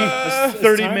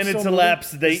 30 time minutes still moving?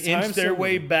 elapsed. They Is time inch their still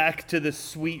way moving? back to the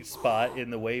sweet spot in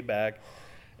the way back.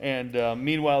 And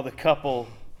meanwhile, the couple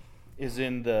is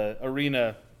in the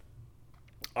arena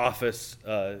office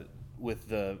with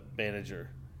the manager.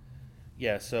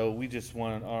 Yeah, so we just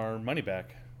want our money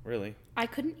back, really. I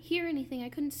couldn't hear anything. I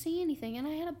couldn't see anything, and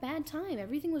I had a bad time.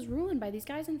 Everything was ruined by these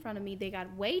guys in front of me. They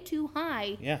got way too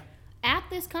high Yeah. at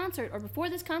this concert or before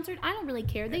this concert. I don't really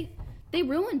care. They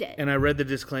ruined it. And I read the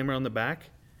disclaimer on the back,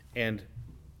 and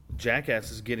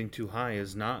Jackasses getting too high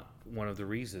is not one of the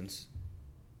reasons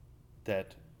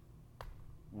that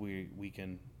we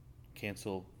can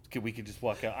cancel. We can just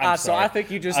walk out. I'm So sorry. I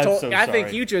think you just I'm told. so I think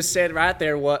sorry. you just said right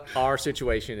there what our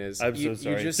situation is. I'm you, so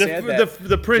sorry. You just The- said the- that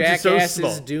the print is so jackasses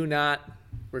small. do not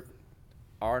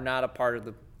are not a part of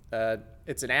the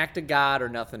it's an act of God or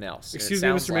nothing else. And it Excuse me,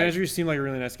 sounds Mr. like- Manager, you seem like a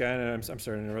really nice guy, and I'm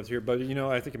sorry to interrupt here, but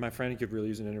I think my friend could really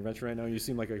use an intervention right now. You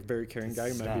seem like a very caring guy.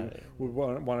 You might would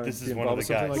want This to is be one of involved with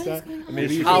the something guys. like that. What is going And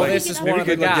maybe you on? could, Oh, like, this is maybe one you of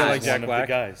the could, like, get guys. like Jack One of the Black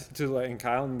guys. to and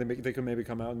Kyle, and they could maybe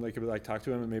come out and they could like talk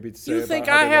to him and maybe say. You about think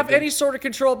how I they have loved him. any sort of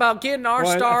control about getting our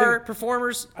Well, I star think-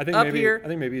 performers I think up maybe here? I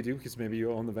think maybe you do because maybe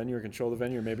you own the venue or control the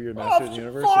venue, or maybe you're master of the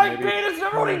universe. Fine, or maybe, Pete, it's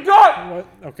already done. What?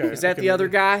 Okay. Is that okay, the other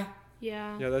maybe- guy?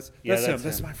 Yeah. Yeah, that's Yeah, him. that's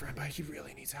That's him. my friend, but he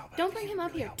really needs help. Don't bring him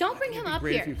up here. Don't bring him up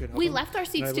great if here. you could help We him. left our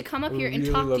seats And I to would- come up I here would and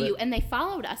really talk love to you, it. and they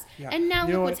followed us. Yeah. And now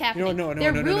You know look what's what? happening. No,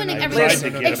 They're ruining no. everything.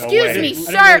 Listen, get him Excuse away. me, I didn't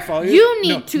sir. really follow you. You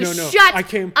need No, to no, no. shut I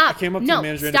came up. up to the No,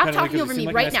 manager stop independently talking because over he me seemed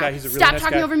like a right nice now. guy. He's a really Stop nice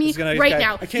talking guy. over me He's a nice right guy.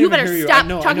 now. I can't You even better hear you. stop I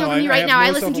know, talking I know. over me I right have now. no I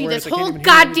listened to you self-awareness. this I can't whole even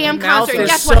hear you. goddamn My mouth concert, and is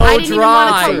guess what? so I didn't even want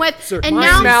to dry. come with. Sir, And my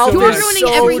now mouth you're is ruining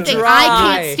so everything. I dry.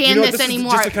 can't stand You know, this this is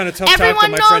anymore. just the kind of tough talk that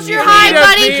Everyone my knows friend you're needs. high, I need a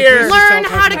buddy. beer. Learn Just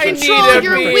how to talk about control I need a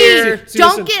your beer. weed. See, Don't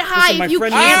listen, get listen, high my if you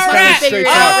friend can't needs to fucking straight figure it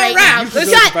talk. out right now. You should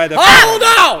Listen, justify that. hold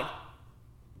on!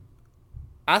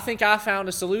 I think I found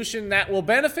a solution that will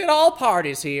benefit all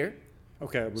parties here.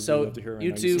 Okay, I would So, love to hear right you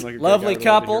now. two seem like a great lovely guy. I'd love to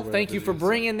hear couple, what thank it you is for you say.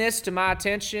 bringing this to my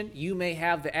attention. You may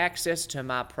have the access to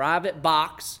my private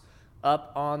box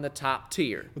up on the top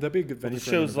tier. Would that be a good venue The for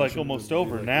an show's like intervention? almost Would be,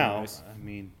 over like, now. nice. I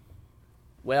mean,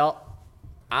 Well,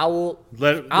 I will.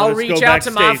 let I'll us reach go out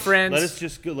to my backstage. friends. Let us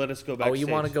just go. Let us go backstage. you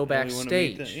wanna go We wanna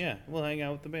meet backstage? yeah, we'll hang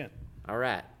out with the band. All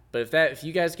right, but if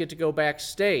you guys get to go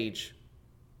backstage,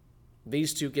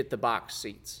 these two get the box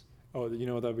seats. Oh, you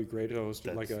know what? That'd be great to host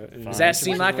like a. fine. Does that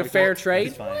seem like a fair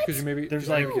trade? Because you maybe There's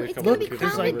maybe like- get a It's couple gonna of be people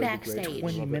crowded that would be great. backstage.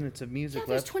 20 Love it. minutes of music Yeah,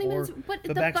 there's left. 20 minutes, or but the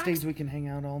the backstage box- we can hang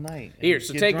out all night. and Here,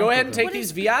 so get go drunk ahead and with take them.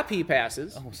 these VIP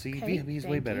passes. Oh, see, Okay, VIP is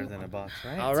way thank better you. than a box,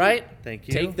 right? All right, Thank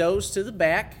you. Take those to the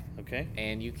back. Okay.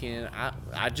 And you can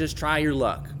I just try your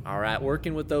luck. All right,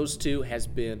 working with those two has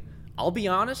been, I'll be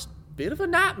honest, bit of a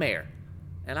nightmare,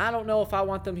 and I don't know if I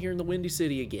want them here in the Windy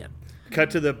City again. Cut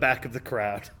to the back of the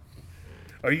crowd.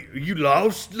 Are you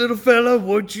lost, little fella?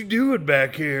 What you doing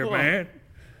back here, man?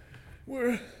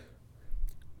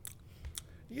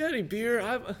 You got any beer?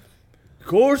 Of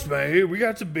course, man. Here, we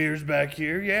got some beers back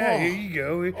here. Yeah, here you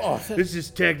go. This is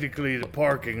technically the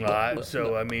parking lot,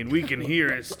 so I mean we can hear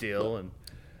it still. And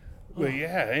well,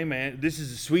 yeah, hey man, this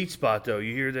is a sweet spot though.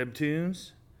 You hear them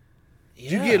tunes?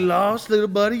 Did you get lost, little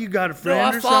buddy? You got a No,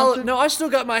 friend or something? No, I still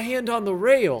got my hand on the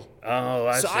rail. Oh,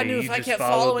 I So see. I knew You if I just kept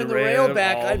followed following the rail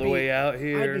back, all I'd the be way out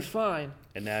here. I'd be fine.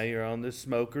 And now you're on the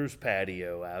smoker's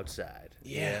patio outside.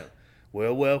 Yeah.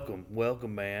 Well,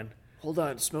 welcome, man. Hold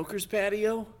on, smoker's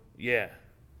patio? Yeah.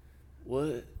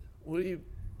 What are you?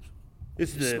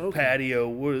 It's the smoking? patio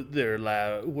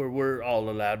where we're all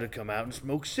allowed to come out and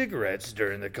smoke cigarettes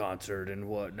during the concert and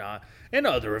whatnot, and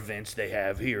other events they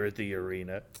have here at the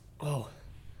arena. Oh,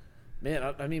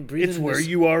 man, I mean, breathing. It's in where this,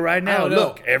 you are right now. don't know.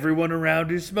 Look, everyone around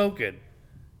is smoking.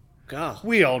 God.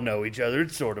 We all know each other.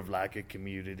 It's sort of like a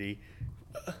community.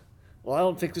 Well, I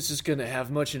don't think this is gonna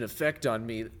have much an effect on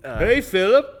me. Hey,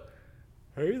 Philip,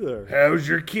 Hey there. how's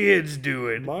your kids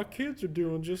doing? My kids are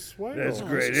doing just swell. That's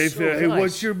great. this Hey, is so Phil, hey, nice.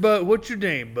 what's your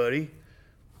name, buddy?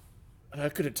 I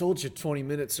could have told you 20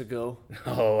 minutes ago.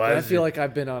 Oh, But I feel like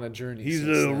I've been on a journey. he's a since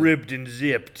little then. ripped and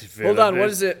zipped. Philip. Hold on, what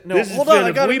is it? No, this is hold on, I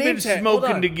Philip. got a We've name been tag. Hold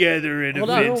smoking on. together at Hold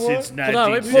on. events You know what? since Hold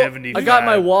on, wait, 1975. I got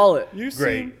my wallet.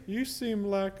 Great. You seem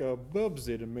like a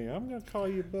Bubsy to me. I'm gonna call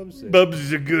you Bubsy. Bubs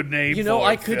is a good name. You know, for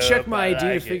I it, could Philip. check my I ID like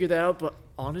to it. figure that out, but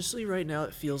honestly, right now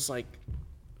it feels like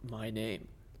my name.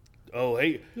 Oh,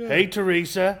 hey,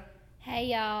 Teresa. Hey,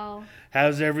 y'all.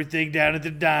 How's everything down at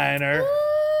the diner?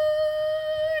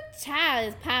 Ooh, child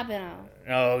is popping on.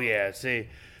 Oh yeah, see,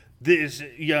 this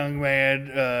young man,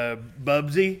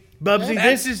 Bubsy.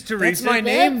 This is Teresa. That's my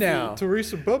name Bubsy. now.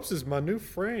 Teresa Bubs is my new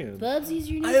friend. Bubsy's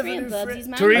your new I have a friend. new friend. Bubsy's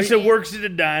my Teresa friend. works at a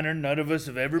diner. None of us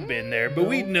have ever been there, but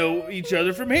we know each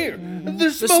other from here. Mm-hmm. The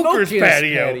smoker's Smoker's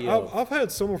patio. patio. I've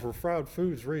had some of her fried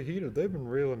foods reheated. They've been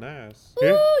real nice.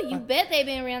 Ooh, you bet they've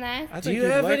been real nice. I Do think you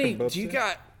you'd have like any? 'em, Do you Bubsy.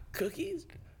 got cookies?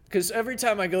 Because every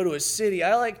time I go to a city,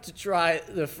 I like to try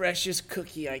the freshest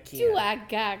cookie I can. Do I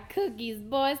got cookies,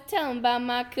 boys? Tell them about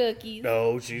my cookies.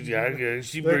 No, she brings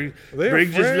they're us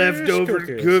fresh leftover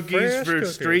cookies, cookies fresh for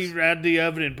cookies. straight out of the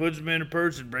oven and puts them in a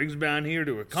purse and brings them down here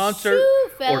to a concert Shoo, or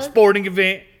fellas. sporting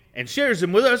event and shares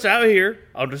them with us out here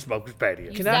on the smoker's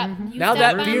patio. Can Stop- I? you Now stop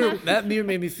that by beer, my- that beer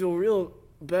made me feel real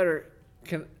better.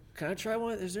 Can I try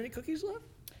one? Is there any cookies left?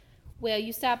 Well,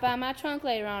 you stop by my trunk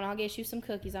later on. I'll get you some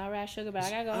cookies. All right, sugar, but I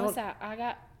gotta I go don't- inside. I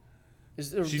got. Is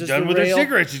there, She's does done the with her rail-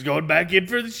 cigarette. She's going back in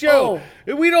for the show.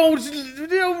 We don't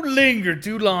linger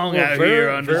too long Well, out very- here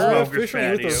on the very smoker's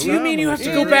efficient with patio. the So you mean you have to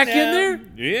Yeah, go right back in now. there?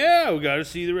 Yeah, we got to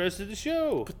see the rest of the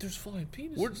show. But there's flying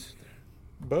penises. We're-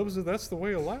 Bubs, that's the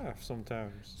way of life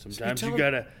sometimes. Sometimes you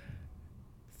gotta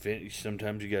finish.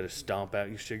 Sometimes you gotta stomp out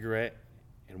your cigarette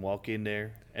and walk in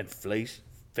there and face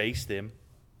them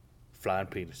flying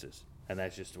penises, and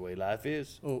that's just the way life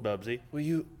is, Bubsy. Will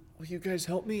you guys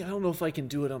help me? I don't know if I can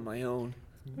do it on my own.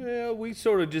 Well, we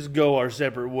sort of just go our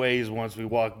separate ways once we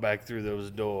walk back through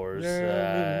those doors.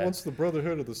 Yeah, I mean, once the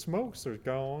Brotherhood of the Smokes are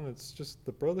gone, it's just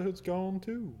the Brotherhood's gone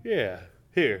too. Yeah.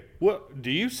 Here, what? Do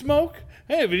you smoke?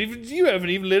 Hey, but you haven't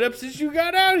even lit up since you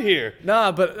got out here.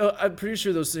 Nah, but I'm pretty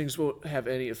sure those things won't have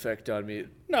any effect on me.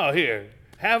 No, here,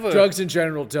 Drugs in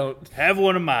general don't. Have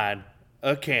one of mine,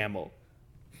 a Camel.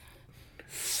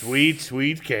 Sweet,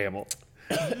 sweet Camel.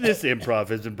 This improv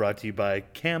has been brought to you by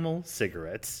Camel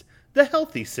Cigarettes, the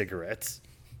healthy cigarettes.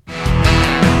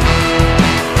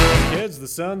 Kids, the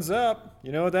sun's up.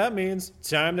 You know what that means?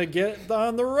 Time to get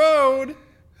on the road.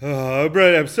 Oh,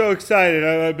 Brett, I'm so excited.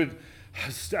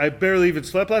 I barely even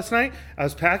slept last night. I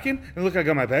was packing, and look, I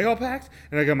got my bag all packed,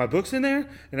 and I got my books in there,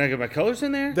 and I got my colors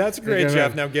in there. That's great,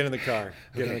 Jeff. Now get in the car.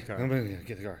 Get in the car. I'm going to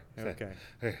get in the car.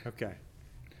 Okay.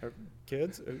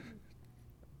 Kids?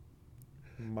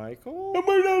 Michael? I'm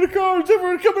right out of the car. Is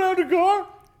everyone coming out of the car?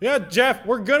 Yeah, Jeff,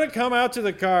 we're going to come out to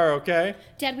the car, okay?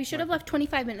 Dad, we should have left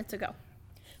 25 minutes ago.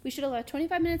 We should have left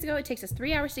 25 minutes ago. It takes us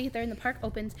 3 hours to get there, and the park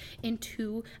opens in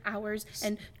 2 hours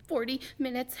and 40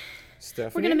 minutes.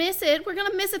 Stephanie? We're going to miss it. We're going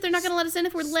to miss it. They're not going to let us in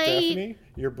if we're late. Stephanie,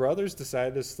 your brothers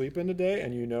decided to sleep in today,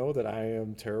 and you know that I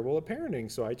am terrible at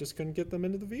parenting, so I just couldn't get them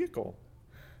into the vehicle.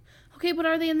 Okay, but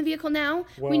are they in the vehicle now?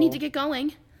 Well, we need to get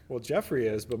going. Well, Jeffrey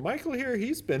is, but Michael here,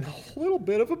 he's been a little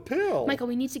bit of a pill. Michael,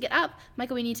 we need to get up.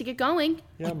 Michael, we need to get going.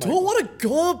 Yeah, I don't want to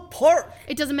go to the park.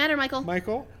 It doesn't matter, Michael.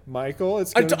 Michael,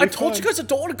 it's going to be I told you guys I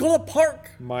don't want to go to the park.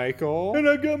 Michael. And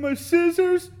I got my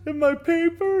scissors and my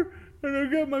paper, and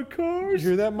I got my cars. You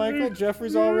hear that, Michael?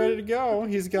 Jeffrey's all ready to go.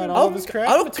 He's got all of his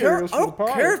craft materials for the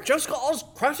park. I don't care if Jeff's got all his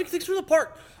crafting things for the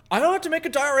park. I don't have to make a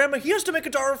diorama. He has to make a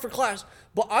diorama for class.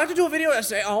 But I have to do a video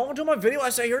essay. I want to do my video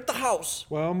essay here at the house.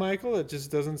 Well, Michael, it just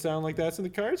doesn't sound like that's in the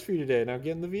cards for you today. Now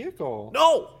get in the vehicle.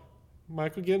 No.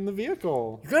 Michael, get in the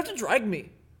vehicle. You're going to have to drag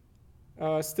me.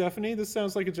 Stephanie, this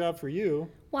sounds like a job for you.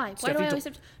 Why? Stephanie, Why do I always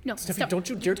have to... No, Stephanie, stop. don't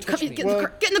you dare touch me. Get in the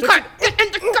car. Get in the car. Get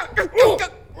in the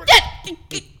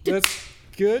car. That's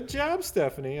good job,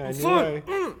 Stephanie. I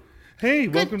knew Hey,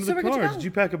 welcome to so the we're good to car. go. Did you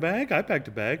pack a bag? I packed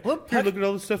a bag. What? Here, look at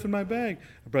all the stuff in my bag.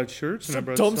 I brought shirts and I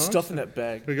brought Dumb socks. stuff in that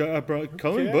bag. I brought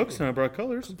coloring Okay. books and I brought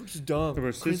colors. This is dumb. I brought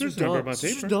This is scissors and I brought my This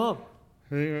is paper. dumb.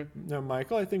 Now,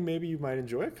 Michael, I think maybe you might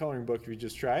enjoy a coloring book if you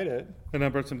just tried it. And I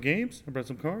brought some games. I brought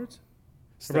some cards.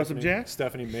 I brought some jacks.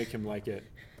 Stephanie, make him like it.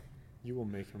 You will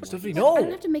make him Stephanie, like it. I don't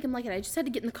no. have to make him like it. I just had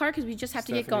to get in the car because we just have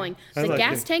to get Stephanie, going. I The like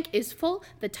gas it. tank is full.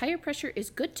 The tire pressure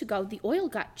is good to go. The oil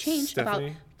got changed Stephanie,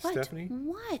 about... What? Stephanie,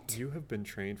 What? You have been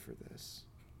trained for this.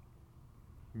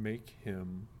 Make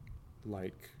him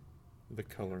like the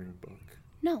coloring book.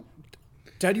 No.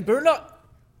 Dad, you better not.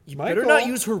 You better Michael. not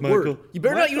use her Michael. word. You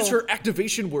better not use Michael. her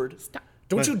activation word. Stop.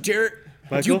 Don't you dare.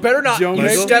 Michael. You better not Don't use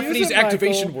make me Stephanie's use it, Michael.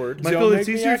 activation word. Don't Michael, make it's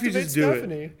me easier if you activate just do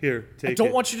Stephanie. it. Here, take it. I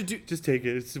don't want you to do. Just take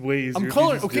it. It's way easier. I'm if you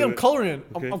coloring. just Okay, do I'm it. coloring.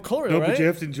 Okay? I'm coloring. No, all right? but you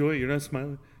have to enjoy it. You're not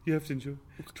smiling. You have to enjoy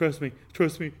it. Trust me.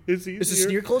 Trust me. It's easier. Is the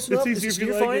sneer close enough? It's Is easier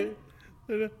the if you sneer like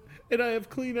it. And I have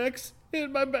Kleenex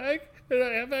in my bag. And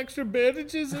I have extra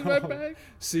bandages in my bag.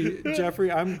 See,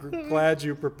 Jeffrey, I'm glad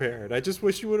you prepared. I just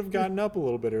wish you would have gotten up a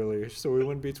little bit earlier so we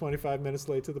wouldn't be 25 minutes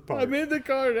late to the park. I'm in the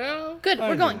car now. Good. I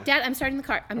We're know. going. Dad, I'm starting the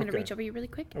car. I'm going to Okay. reach over you really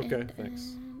quick. Okay, and,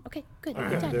 thanks. Okay, good.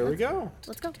 Okay, Dad, there we let's- go.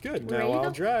 Let's go. Good. We're Now ready to I'll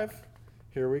go? drive.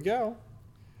 Here we go.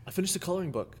 I finished the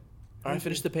coloring book. I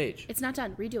finished the page. It's not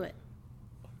done. Redo it.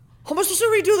 How am I supposed to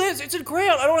redo this? It's in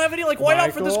crayon. I don't have any like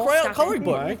whiteout for this Michael. crayon Stop coloring it.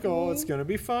 book. Michael, it's going to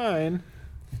be fine.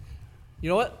 You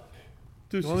know what?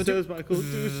 Do what she says, Michael.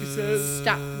 Do what she says.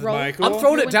 Stop. Roll. Michael? I'm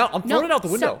throwing your it down. win- I'm throwing it out the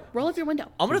window. Stop. Roll up your window.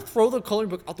 I'm gonna throw the coloring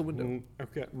book out the window.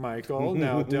 Okay, Michael,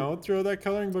 now don't throw that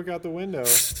coloring book out the window.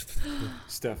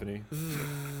 Stephanie,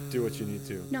 do what you need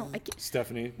to. No, I can't.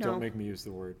 Stephanie, No. don't make me use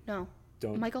the word. No.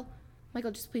 Don't. Michael,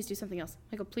 just please do something else.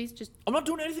 Michael, please just I'm not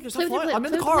doing anything. It's play not with your fine. play- I'm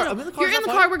in the play with car. your I'm in the car. You're It's in the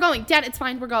not car. fine. We're going. Dad, it's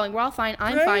fine. We're going. We're all fine.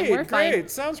 I'm fine. We're fine.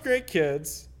 Great. Sounds great,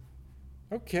 kids.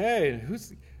 Okay,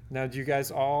 now? Do you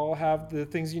guys all have the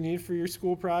things you need for your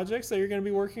school projects that you're going to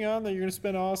be working on? That you're going to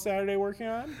spend all Saturday working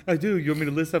on? I do. You want me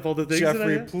to list off all the things that I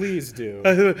Jeffrey, have? please do.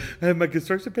 I have my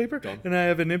construction paper, and I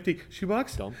have an empty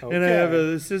shoebox, and I have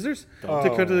Okay. scissors to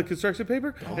Oh. cut to the construction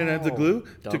paper, and I have the glue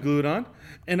to glue it on,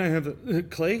 and I have the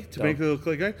clay to make a little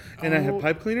clay guy, and I have Oh,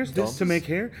 pipe cleaners to make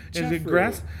hair, and the Jeffrey.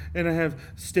 grass, and I have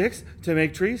sticks to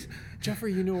make trees.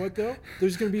 Jeffrey, you know what though?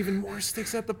 There's going to be even more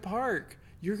sticks at the park.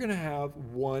 You're going to have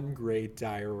one great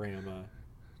diorama.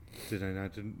 Did I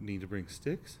not need to bring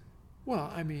sticks?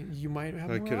 Well, I mean, you might have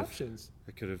I more could've- options.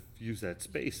 I could have used that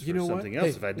space You for know what? something else Hey,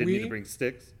 if I didn't need we- to bring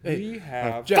sticks. We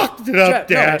have Fucked it up,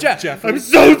 Dad. Jeffrey. I'm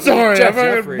so sorry.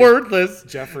 Jeffrey. I'm wordless.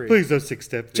 Jeffrey. Please don't stick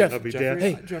step. Jeff- Help me,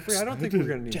 Jeffrey, Dad. Jeffrey, I don't think we're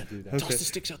gonna need to do that. Toss the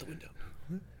sticks out the window.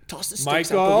 Toss the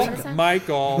sticks out the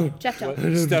Michael, window. Michael, Jeff, don't.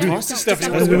 Stephanie, Toss the Don't. sticks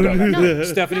out Don't. the window. No.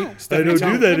 Stephanie, No. Stephanie, I don't tell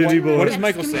do me, that anymore. What does Yes,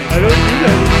 Michael give me say? I don't do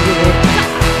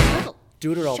that Michael,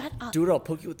 Do it or I'll Shut up. do it or I'll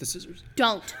poke you with the scissors.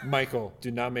 don't. Michael,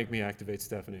 do not make me activate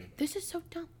Stephanie. This is so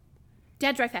dumb.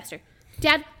 Dad, drive faster.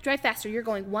 Dad, drive faster. You're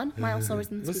going 1 mile slower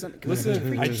than the speed limit. Come on.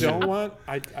 Listen, I Shut don't up. want.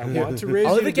 I want to raise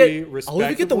I'll you even to get- be I'll even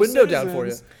respectable get the window down for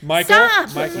you. citizens. Michael,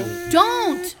 Stop. Michael,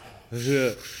 Don't.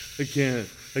 anymore. I can't.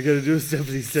 I gotta do what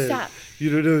Stephanie said. Stop. You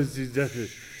don't know what she's done. You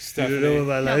don't know what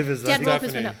my No. life is Dad, like. roll up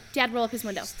his Stephanie. window. Dad, roll up his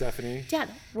window. Stephanie, Dad,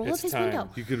 roll It's up his time. window.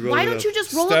 You could roll Why it don't up. you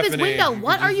just roll up his Stephanie, window? you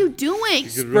What are you doing?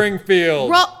 could Springfield.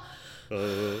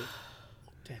 Roll.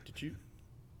 Dad, did you?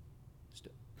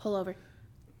 Pull over.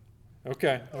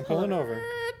 Okay, I'm pulling over.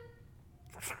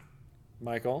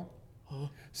 Michael,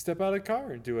 step out of the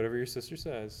car and do whatever your sister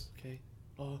says. Okay.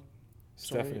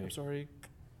 Stephanie, I'm sorry.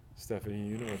 Stephanie,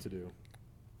 you know what to do.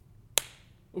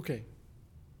 Okay.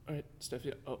 All right,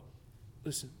 Stephanie. Oh,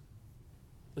 listen.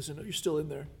 I know you're still in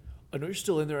there. And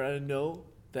I know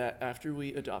that after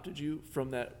we adopted you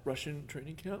from that Russian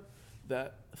training camp,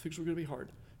 that things were gonna be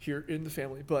hard here in the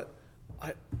family. But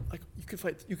you can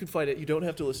fight. You can fight it. You don't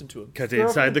have to listen to him. Cut to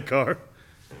inside the car.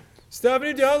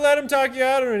 Stephanie, don't let him talk you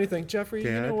out or anything. Jeffrey, you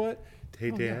Dad? know what?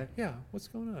 Hey, Oh, Dad. Yeah, what's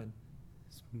going on?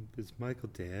 It's Michael,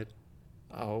 Dad.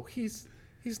 Oh, he's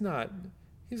not.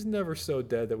 He's never so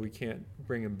dead that we can't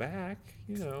bring him back.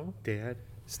 You know, Dad.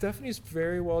 Stephanie's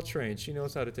very well trained. She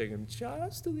knows how to take him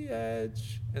just to the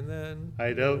edge and then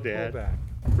I know, pull Dad. back.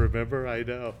 Remember, I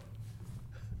know.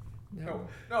 No.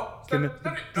 No, Can I-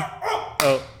 Stephanie, no, oh,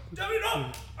 Oh, Stephanie,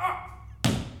 no,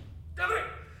 Stephanie,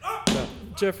 no. No,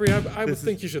 Jeffrey, I would This is-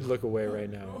 think you should look away right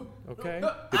now. Okay.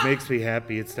 it makes me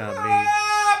happy it's not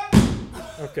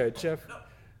me. Okay,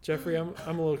 Jeffrey, I'm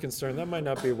a little concerned. That might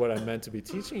not be what I meant to be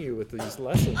teaching you with these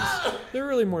lessons. They're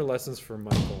really more lessons for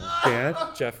Michael. Dad,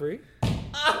 Jeffrey,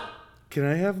 can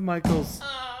I have Michael's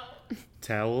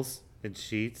towels and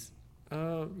sheets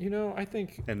you know, I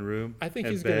think and room and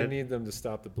he's bed? gonna need them to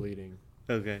stop the bleeding.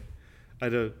 Okay. I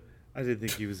didn't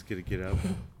think he was gonna get up.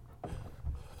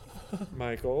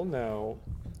 Michael, now,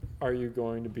 are you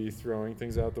going to be throwing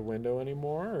things out the window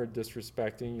anymore or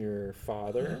disrespecting your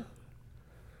father?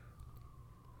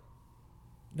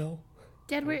 No.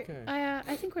 Dad, Okay.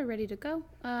 I think we're ready to go.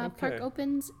 Park Okay.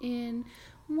 opens in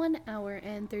 1 hour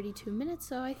and 32 minutes,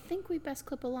 so I think we best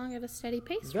clip along at a steady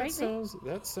pace, right? Nate?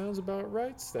 That sounds about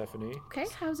right, Stephanie. Okay,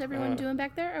 how's everyone doing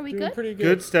back there? Are we Doing good? pretty good.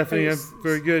 Good, Stephanie. Hey, I'm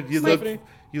very good. Stephanie?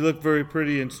 You look very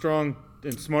pretty and strong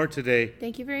and smart today.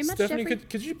 Thank you very much, Stephanie, Jeffrey.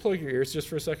 could you plug your ears just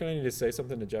for a second? I need to say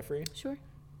something to Jeffrey. Sure.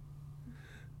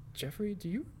 Jeffrey, do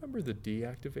you remember the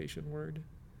deactivation word?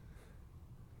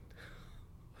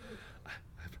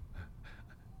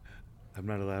 I'm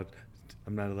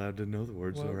not allowed to know the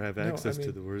words or have no, access I mean,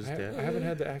 to the words, I Dad. haven't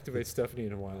had to activate Stephanie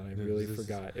in a while, and I really This is-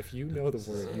 forgot. If you know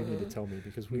the word, you need to tell me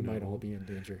because we might all be in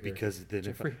danger here. Because then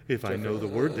Jeffrey, if I know the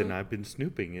word, then I've been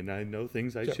snooping and I know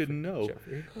things I Jeffrey, shouldn't know.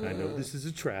 Jeffrey. I know this is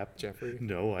a trap. Jeffrey.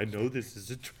 No, I know this is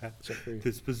a trap. Jeffrey.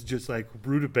 This was just like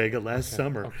rutabaga last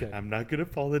summer. okay. I'm not gonna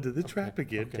fall into the trap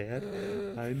again, okay. Dad.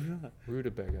 I'm not.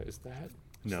 Rutabaga, is that?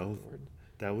 No.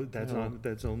 the word?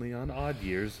 That's only on odd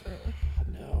years.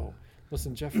 No.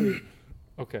 Listen, Jeffrey.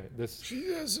 Okay, this.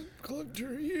 She hasn't clipped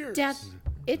her ears. Dad,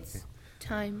 it's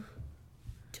time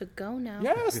to go now.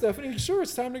 Yeah, Stephanie. Sure,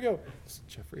 it's time to go. Listen,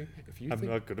 Jeffrey, if you I'm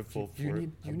think not gonna fall you for it.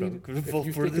 need, you I'm need, not gonna if fall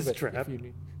you for think of this it, trap. if you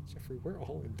need, Jeffrey, we're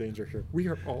all in danger here. We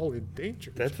are all in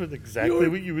danger. That's exactly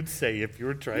what you would say if you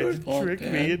were trying to trick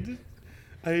me.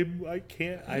 And I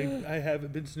can't. I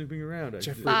haven't been snooping around.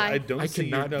 Jeffrey, I don't I see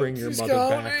cannot your bring notes. your She's mother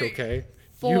back. counting. Okay.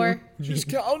 4. She's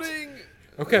counting.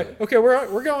 Okay.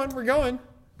 We're going.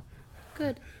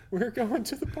 Good. We're going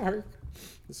to the park.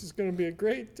 This is going to be a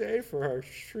great day for our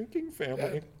shrinking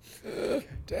family.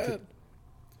 Dad.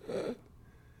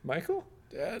 Michael?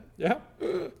 Dad. Yeah.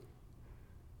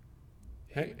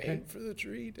 Hey, Aim for the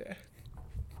tree, Dad.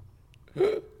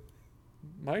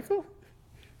 Michael?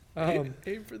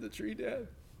 Aim for the tree, Dad.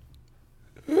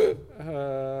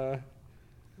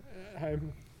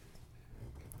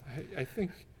 I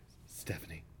think.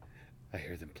 Stephanie, I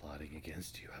hear them plotting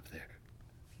against you up there.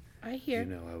 I hear. You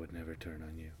know I would never turn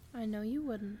on you. I know you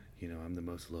wouldn't. You know I'm the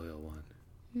most loyal one.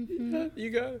 You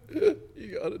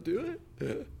gotta do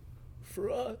it for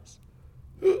us,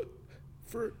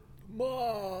 for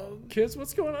Mom. Kids,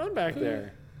 what's going on back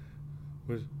there?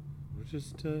 What we're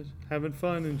just having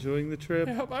fun, enjoying the trip.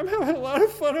 I'm having a lot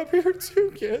of fun up here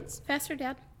too, kids. Faster,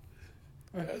 Dad.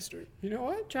 Faster. You know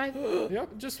what? Drive.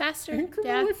 Yep, just Faster, incrementally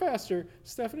Dad. faster.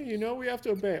 Stephanie, you know we have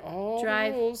to obey all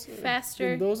Drive the rules.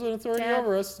 faster, And those with authority Dad.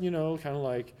 over us, kind of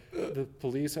like the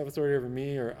police have authority over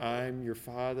me, or I'm your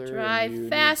father. and Drive you need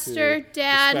faster, to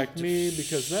Dad. Respect me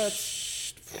because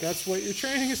that's what your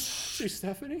training is taught you,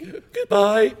 Stephanie.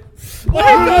 Goodbye.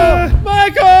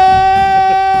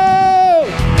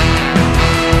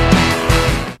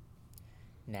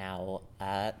 Now,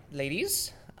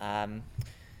 ladies,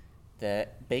 the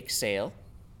bake sale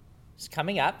is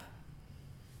coming up,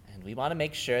 and we want to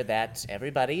make sure that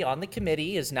everybody on the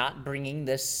committee is not bringing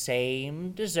the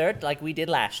same dessert like we did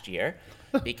last year,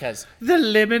 because The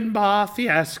lemon bar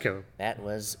fiasco. that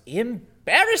was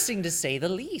embarrassing to say the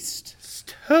least.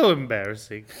 So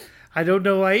embarrassing. I don't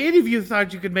know why any of you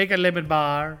thought you could make a lemon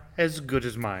bar as good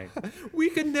as mine. We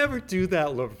could never do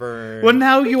that, Laverne. Well,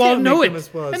 now you all can't know make it. them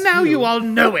as well as And now you all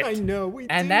know I it. know, we do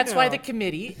And that's why now. the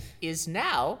committee is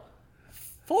now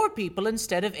 4 people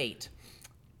instead of 8.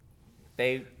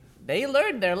 They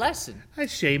learned their lesson. I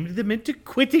shamed them into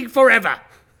quitting forever.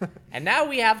 And now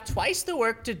we have twice the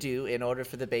work to do in order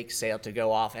for the bake sale to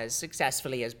go off as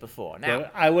successfully as before. Now,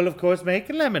 Well, I will, of course, make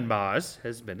lemon bars,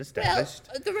 has been well, established.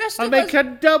 the rest I'll of make us...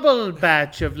 a double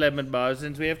batch of lemon bars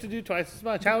since we have to do twice as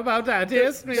much. How about that?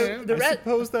 Yes, ma'am. the I re-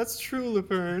 suppose that's true,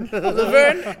 Laverne.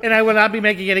 Laverne, And I will not be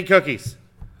making any cookies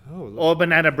Oh, or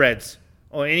banana breads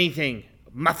or anything.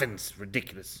 Muffins.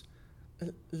 Ridiculous.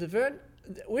 Laverne,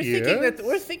 we're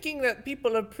Yes? thinking that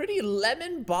people are pretty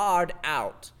lemon barred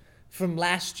out from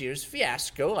last year's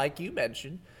fiasco, like you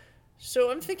mentioned. So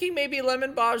I'm thinking maybe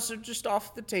lemon bars are just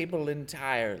off the table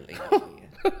entirely.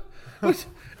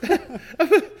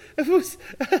 It was.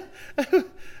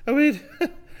 I mean,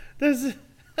 there's.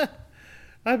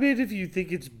 I mean, if you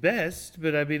think it's best,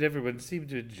 but I mean, everyone seemed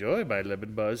to enjoy my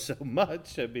lemon bars so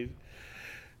much. I mean,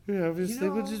 obviously,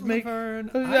 we'll just make.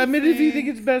 Laverne, I mean, if you think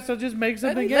it's best, I'll just make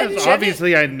something let else. Gene-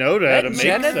 Obviously, I know how to Let make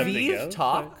something Genevieve else.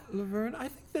 talk. Laverne, I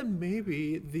think that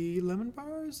maybe the lemon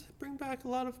bars bring back a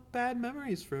lot of bad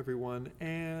memories for everyone,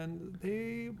 and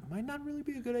they might not really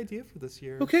be a good idea for this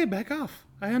year. Okay, back off.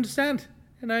 I understand,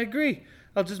 and I agree.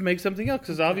 I'll just make something else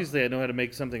because obviously I know how to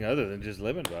make something other than just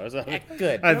lemon bars.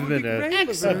 Good. I've That would be been a, great,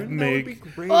 Excellent. Laverne. That would be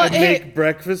great. Well, I hey- make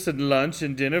breakfast and lunch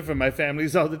and dinner for my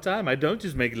families all the time. I don't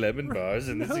just make lemon bars,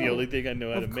 and it's the No, only thing I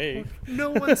know how to make.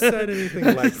 No one said anything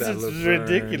like that, It's Laverne.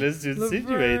 ridiculous to insinuate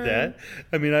Laverne. that.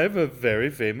 I mean, I'm a very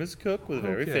famous cook with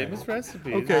very Okay. famous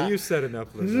recipes. Okay, you've said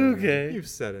enough, Laverne. Okay. You've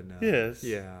said enough. Yes.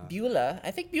 Yeah. Beulah,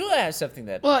 I think Beulah has something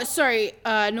that... Well, sorry.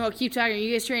 No, keep talking. Are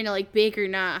you guys trying to like bake or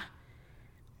not?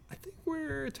 I think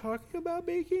we're talking about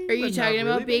baking. Are you but not talking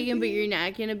about really baking, but you're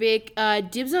not gonna bake?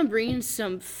 Dibs on bringing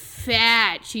some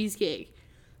fat cheesecake,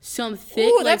 some thick.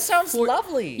 Ooh, like, that sounds four-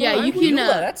 lovely. Yeah, you can. Beulah,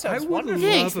 that I sounds would wonderful.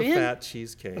 love Thanks, a man. fat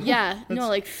cheesecake. Yeah, no,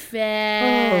 like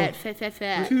fat.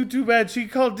 Too bad she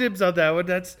called dibs on that one.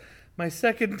 That's my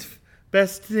second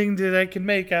best thing that I can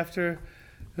make after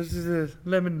this is the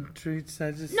lemon treats. No,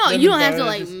 lemon you don't have bar, to I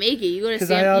like just- make it. You go to 'Cause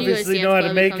Sam's. I You go to obviously Sam's know how to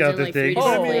Club, make it comes in, other like, 3 things.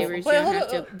 different Oh, flavors. wait, You don't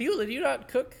hold have on. to. Beulah, do you not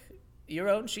cook your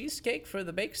own cheesecake for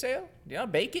the bake sale? Do you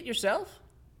not bake it yourself?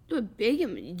 Do a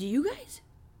bacon. Do you guys?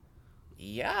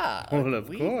 Yeah. Well,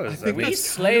 of course. I We mean,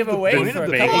 slave away point for of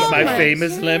a the making couple of my my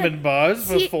famous God. lemon bars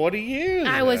for See, 40 years.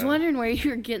 I was now. wondering where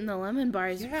you were getting the lemon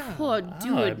bars. Oh, I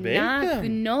dude, baked not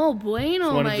them. no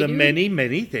bueno, One my of the dude. many,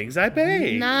 many things I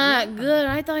bake. Not good.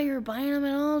 I thought you were buying them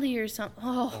at Aldi or something.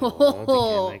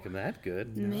 Oh, they can't make them that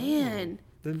good. Man,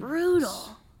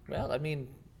 brutal. Well, I mean,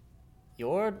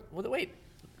 wait.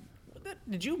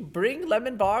 Did you bring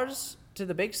lemon bars to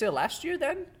the bake sale last year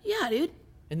then? Yeah, dude.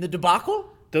 In the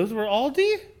debacle? Those were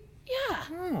Aldi? Yeah,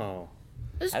 Oh.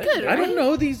 it's I didn't good, know I right? don't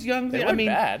know these young. They I weren't mean,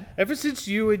 bad. ever since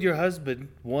you and your husband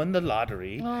won the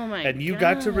lottery, Oh my and you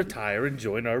got to God. retire and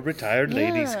join our retired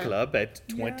ladies Yeah. club at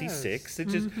 26, it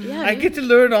just Yeah, I dude. get to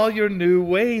learn all your new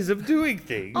ways of doing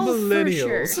things. Oh, Millennials.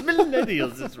 for sure.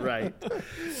 Millennials is right.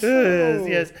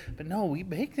 Yes, but no, we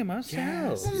make them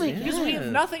ourselves. Oh my Because we have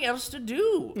God. nothing else to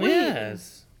do.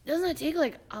 Yes. Doesn't it take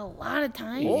like a lot of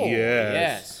time? Oh,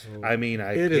 Yes. yes. I mean,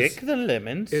 I It pick is- the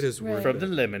lemons it is worth from it. the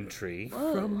lemon tree,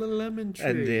 From the lemon tree.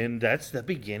 and then that's the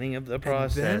beginning of the And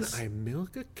process. then I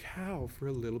milk a cow for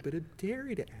a little bit of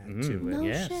dairy to add to it. No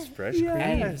yes, shit. fresh Yeah.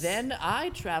 cream. And then I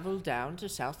travel down to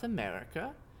South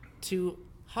America to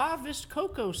harvest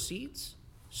cocoa seeds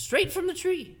straight from the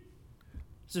tree.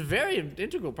 It's a very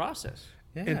integral process.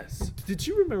 And Yes. did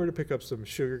you remember to pick up some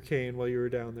sugar cane while you were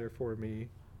down there for me?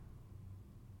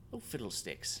 Oh,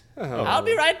 fiddlesticks. Oh. I'll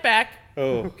be right back.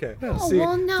 Oh, Okay. Oh, See,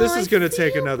 well, now this I is going to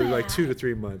take feel another like bad. 2 to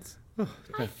 3 months.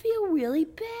 I feel really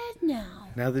bad now.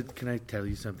 Now that, can I tell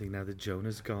you something? Now that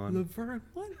Jonah's gone, Laverne,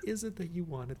 what is it that you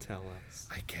want to tell us?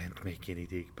 I can't make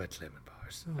anything but lemon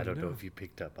bars. I don't know if you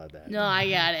picked up on that. No, I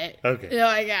got it. Okay. No,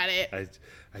 I got it.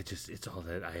 I just, it's all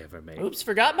that I ever made. Oops,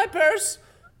 forgot my purse.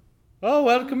 Oh,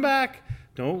 welcome back.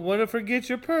 Don't want to forget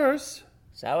your purse.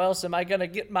 So how else am I gonna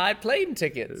get my plane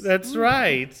tickets? That's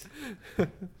right.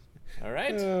 All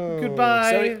right.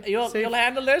 Goodbye. So you'll Safe-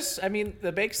 handle this. I mean,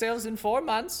 the bake sale's in 4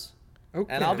 months,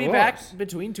 Okay. and I'll be Of back course.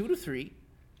 between 2 to 3,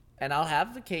 and I'll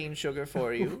have the cane sugar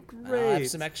for you. I'll have Great.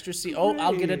 some extra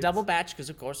I'll get a Great. double batch because,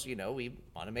 of course, we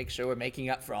want to make sure we're making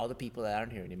up for all the people that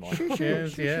aren't here anymore.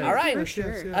 Yes, yes. All right.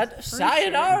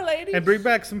 Sayonara, ladies. And bring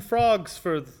back some frogs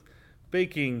for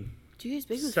baking Do you guys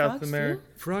bake with South frogs America.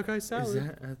 Frog eye Is salad.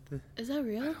 that at the? too? Is that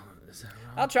real? Is that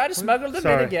wrong? I'll try to smuggle them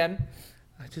Sorry. in again.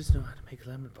 I just know how to make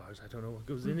lemon bars. I don't know what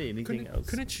goes into anything else.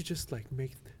 Couldn't you just like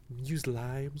use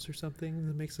limes or something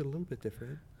that makes it a little bit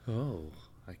different? Oh,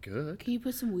 I could. Can you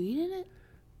put some weed in it?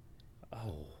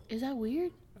 Oh, Is that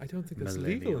weird? I don't think that's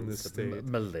legal in this state.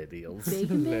 Millennials. Bake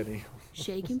and bake? Lenny.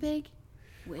 Shake and bake?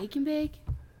 Wake and bake?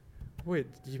 Wait,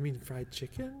 you mean fried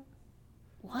chicken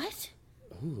What?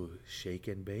 Ooh, shake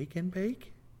and bake and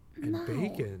bake. and No.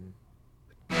 bacon?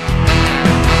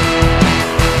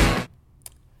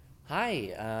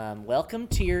 Hi, welcome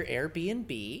to your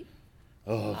Airbnb.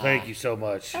 Oh, thank you so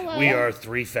much. Hello. We are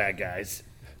 3 fat guys.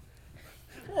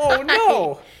 Oh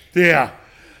no! Yeah.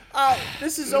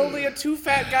 This is only a 2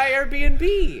 fat guy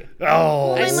Airbnb.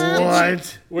 Oh, My mom-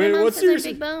 what? Wait, My mom what's says your I'm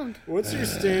big boned. what's your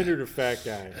standard of fat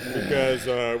guy?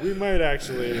 Because we might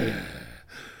actually.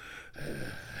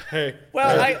 Hey,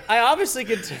 Well, I obviously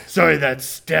could. Sorry, that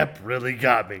step really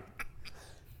got me.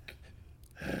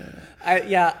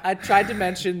 I tried to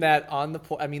mention that on the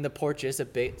the porch is a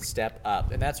big step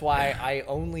up, and that's why I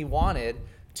only wanted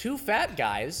 2 fat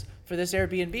guys for this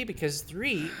Airbnb because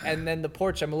 3, and then the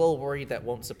porch I'm a little worried that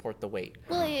won't support the weight.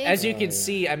 Well, As you can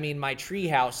see, I mean my tree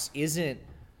house isn't.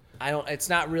 It's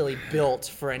not really built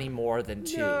for any more than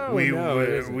 2. We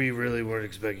really weren't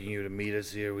expecting you to meet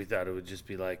us here. We thought it would just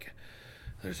be like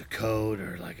there's a code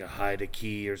or like a hide a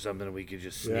key or something, and we could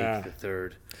just sneak Yeah. the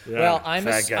third. yeah. Well, I'm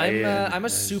Fat guy in. a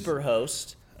super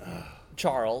host,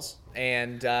 Charles,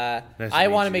 and to I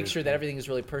meet want to you. make sure that everything is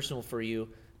really personal for you.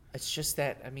 It's just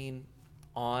that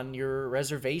on your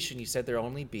reservation you said there'll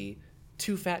only be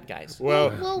 2 fat guys. well,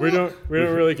 well, we well- don't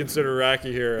really consider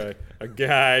Rocky here a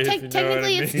guy. If you know what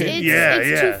I Technically, mean. it's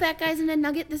Yeah. 2 fat guys and a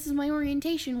nugget. This is my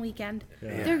orientation weekend.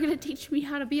 They're gonna teach me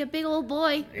how to be a big old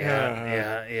boy.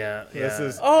 Yeah. This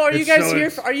is Oh, are you It's guys so here?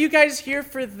 ex- Are you guys here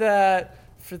for the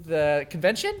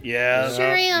convention? Yeah. Sure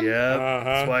am. Yeah. Uh-huh.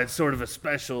 That's why it's sort of a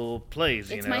special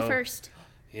place, It's you know. my first.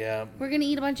 Yeah. We're gonna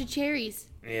eat a bunch of cherries.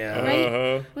 Yeah. Right?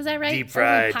 Uh-huh. Was that right? Deep Are we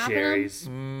fried popping 'em? cherries.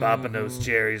 Popping those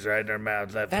cherries right in our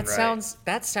mouths left That and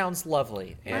right. sounds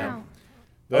lovely. And Wow.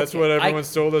 That's Okay, what I-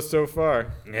 everyone's told us so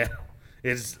far. Yeah.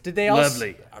 It's Did they all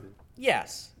lovely.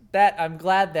 Yes. That I'm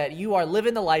glad that you are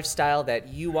living the lifestyle that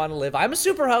you want to live. I'm a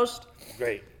super host.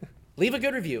 Great. Leave a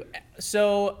good review.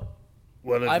 So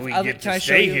Well, if I've- we I've- get can I to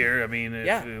show stay you? here, I mean,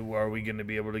 Yeah. are we going to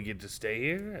be able to get to stay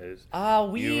here?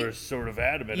 we You were sort of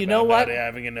adamant You about know what? not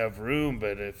having enough room,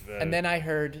 but if and then I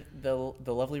heard the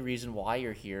lovely reason why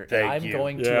you're here. Thank and I'm you.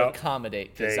 going to Yeah.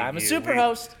 accommodate because thank I'm a you. super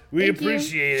host. we Thank you.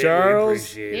 appreciate it. Charles, we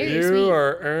appreciate Very it. you sweet.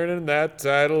 are earning that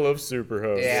title of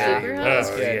superhost. Yeah. Superhost. That's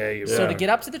Oh, good. yeah, you're So to right. get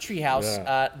up to the treehouse,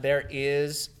 Yeah. there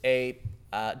is a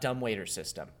dumbwaiter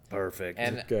system, Perfect.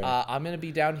 and Okay. I'm gonna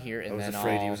be down here, and I was then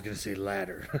afraid I'll, he was going to say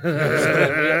ladder.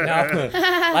 No.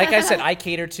 Like I said, I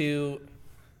cater to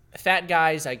fat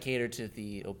guys, I cater to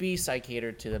the obese, I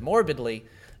cater to the morbidly,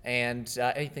 and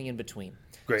anything in between.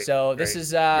 Great, So this great,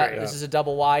 is great. this is a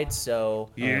double wide. So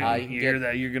you can You're get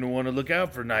that you're going to want to look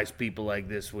out for nice people like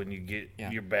this when you get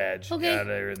Yeah. your badge Okay. out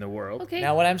there in the world. Okay.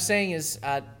 now. What I'm saying is,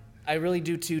 I really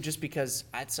do too, just because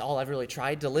that's all I've really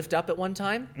tried to lift up at one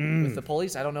time with the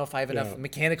pulleys. I don't know if I have enough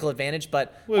mechanical advantage,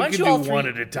 but Well, why you don't can you all do three? one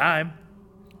at a time.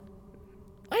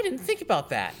 I didn't think about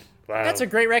that. Wow. That's a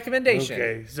great recommendation.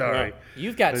 Okay, sorry.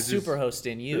 You've got I just- superhost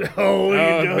in you. Oh,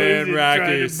 Oh, know, man, he's Rocky,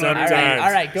 trying to sometimes. butt-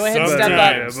 All right. Go ahead and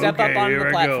Sometimes. step up Okay, on here the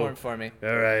I platform go. for me.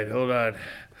 All right, hold on.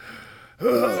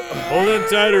 Hold on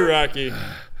tighter, Rocky.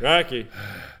 Rocky.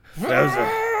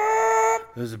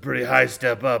 That was a pretty high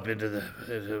step up into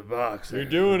the box. You're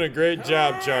doing a great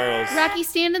job, Charles. Rocky,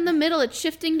 stand in the middle. It's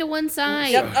shifting to one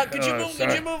side. Yep. Could you Oh, move? sorry.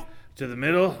 Could you move? To the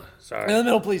middle? In Sorry. the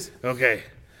middle, please. Okay.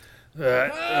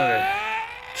 Okay.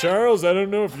 Charles, I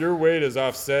don't know if your weight is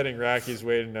offsetting Rocky's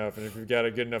weight enough, and if you've got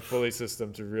a good enough pulley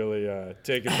system to really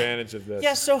take advantage of this.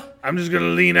 Yeah, so I'm just gonna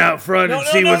lean out front and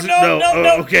no, see no, what's no, no,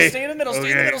 no. Okay. Stay in the middle.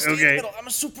 Stay in the Okay, middle. Stay in the okay. middle. I'm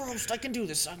a super host. I can do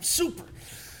this. I'm super.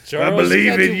 Charles, I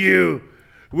believe in you.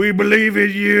 We believe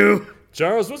in you.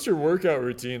 Charles, what's your workout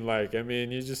routine like? I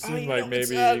mean, you just seem like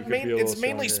maybe you could be a little It's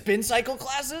mainly stronger. spin cycle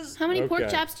classes. How many pork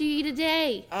Okay. chops do you eat a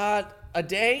day? A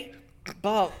day,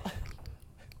 about.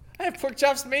 I have pork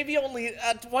chops maybe only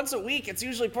once a week. It's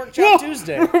usually pork chop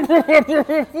Tuesday.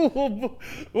 No,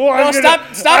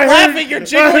 stop laughing. You're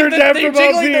jiggling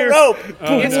the rope.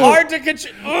 It's hard to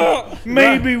control.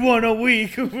 Maybe one a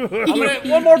week.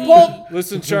 One more pull.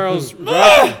 Listen, Charles,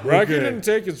 Rocky didn't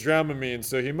take his Dramamine,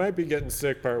 so he might be getting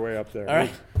sick partway up there. All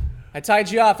right. I tied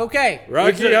you off. Okay.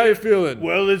 Rocky, how you feeling?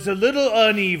 Well, it's a little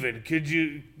uneven. Could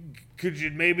you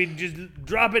maybe just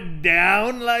drop it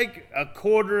down like a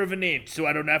quarter of an inch so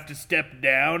I don't have to step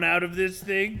down out of this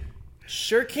thing?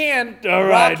 Sure can. All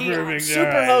right, Rocky, perfect. super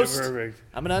all right, host. Perfect.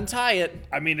 I'm gonna untie it.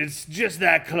 I mean, it's just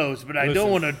that close, but I Listen,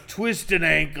 don't want to twist an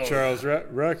ankle. Charles,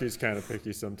 Rocky's kind of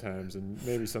picky sometimes, and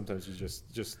maybe sometimes you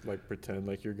just like pretend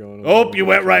like you're going. Oh, you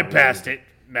went right past it.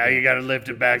 Now you got to lift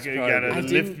it back. You got to I lift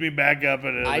didn't- me back up.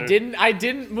 I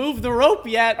didn't move the rope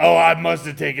yet. Oh, I must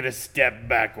have taken a step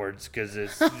backwards because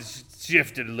it's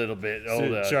shifted a little bit. Hold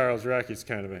See, on. Charles, Rocky's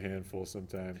kind of a handful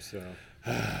sometimes. So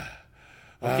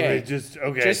Okay.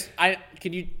 Okay.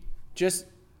 Can you just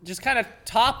kind of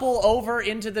topple over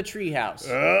into the treehouse?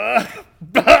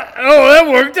 That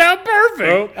worked out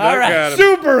perfect. All right. got him.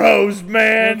 Super host,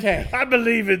 man. Okay. I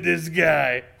believe in this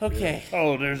guy. Okay.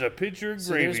 Oh, there's a pitcher of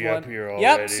gravy there's up one. here already.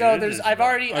 Yep. So This is I've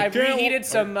can't- reheated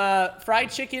some fried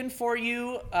chicken for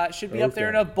you. Should be up there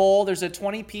in Okay. a bowl. There's a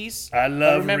 20-piece. I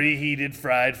love remember- reheated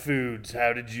fried foods.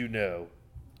 How did you know?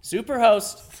 Super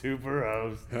host. Super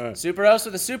host. Super host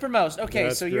with a super most. Okay,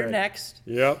 That's so you're great. next.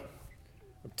 Yep.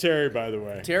 I'm Terry, by the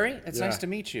way. Terry, it's Yeah. nice to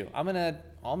meet you. I'm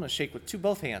gonna shake with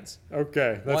both hands.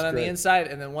 Okay, that's One on great. the inside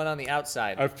and then one on the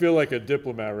outside. I feel like a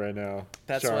diplomat right now.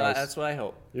 That's Charles. what I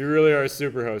hope. You really are a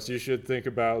super host. You should think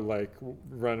about like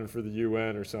running for the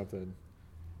UN or something.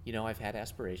 You know, I've had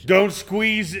aspirations. Don't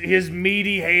squeeze his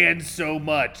meaty hands so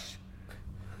much.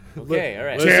 Okay, all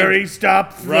right. Listen, Terry,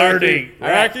 stop flirting.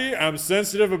 Rocky, I'm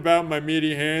sensitive about my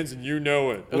meaty hands, and you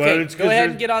know it. Okay, Well, it's go 'cause ahead there's-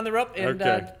 and get on the rope. And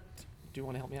Okay. do you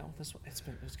want to help me out with this one? It's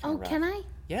kind Oh, of rough. can I?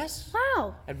 Yes.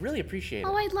 Wow. I'd really appreciate it.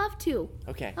 Oh, I'd love to.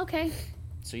 Okay. Okay.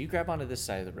 So you grab onto this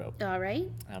side of the rope. All right.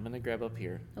 I'm gonna grab up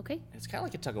here. Okay. It's kind of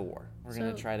like a tug of war.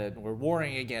 So- We're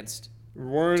warring against. We're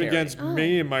warring Terry. against Oh.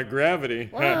 me and my gravity.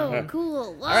 Whoa,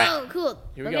 cool. Whoa, right. cool.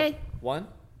 Here we Okay. go. 1,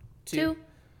 2,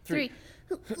 3.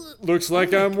 Looks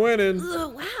like I'm winning. Oh,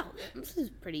 wow. This is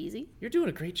pretty easy. You're doing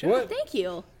a great job. What? Thank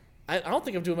you. I don't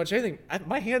think I'm doing much anything.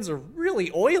 My hands are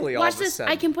really oily all Watch of a this. sudden.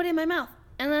 I can put it in my mouth.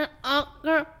 And then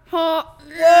Whoa!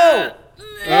 Oh,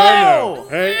 no.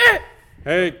 Hey,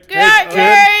 hey,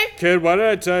 kid, what did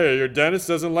I tell you? Your dentist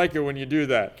doesn't like it when you do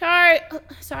that. Sorry.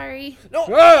 Sorry.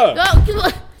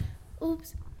 Ah! Oh.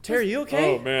 Oops. Terry, you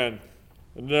okay? Oh, man.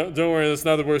 No, don't worry, that's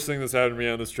not the worst thing that's happened to me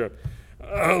on this trip.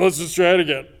 Let's just try it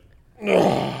again.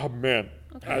 Oh, man.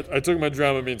 I took my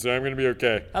Dramamine, so I'm going to be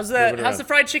okay. How's Moving the around.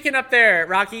 fried chicken up there,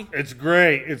 Rocky? It's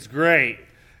great. It's great.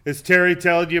 Is Terry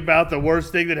telling you about the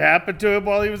worst thing that happened to him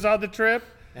while he was on the trip?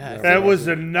 That was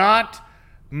not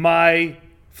my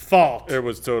fault. It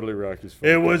was totally Rocky's fault.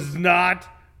 It was not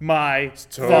my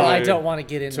totally- Well, fault. I don't want to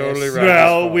get into Totally this. right.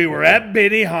 Well, fault, we were yeah. at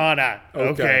Benihana,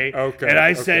 Okay, okay, and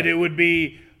I said okay. it would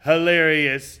be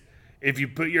hilarious if you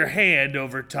put your hand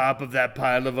over top of that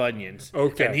pile of onions.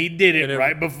 Okay. And he did it And it-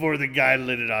 right before the guy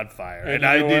lit it on fire. And you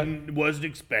I know what? wasn't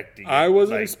expecting it. I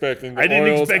wasn't Like, expecting the I didn't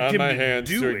oils expect on him my to hands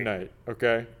do to it. ignite,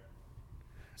 okay?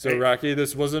 So, Hey. Rocky,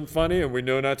 this wasn't funny, and we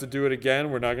know not to do it again.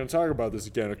 We're not going to talk about this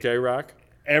again, okay, Rock?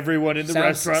 Everyone in the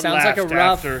Sounds restaurant like laughed a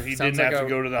rough- after he sounds didn't like have a- to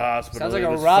go to the hospital. sounds like It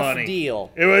a was rough funny.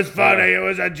 deal. It was funny. It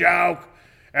was a joke.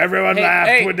 Everyone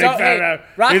laughed when they don't, found out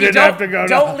Rocky, he didn't have to go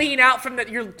don't to lean out from the.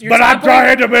 You're But I'm toppling-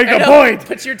 trying to make I a know, point.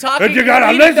 But you're talking. But you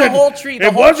gotta you're leading listen. The whole tree. The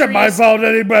It whole wasn't tree my is- fault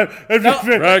anymore.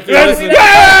 Rocky,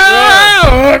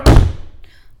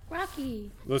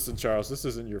 Rocky. Listen, Charles, this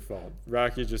isn't your fault.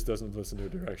 Rocky just doesn't listen to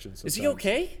directions. Is he sometimes.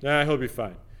 okay? Nah, he'll be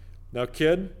fine. Now,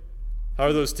 kid, how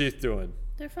are those teeth doing?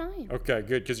 They're fine. Okay,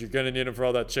 good, because you're going to need them for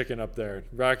all that chicken up there.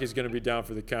 Rocky's going to be down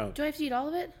for the count. Do I have to eat all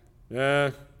of it?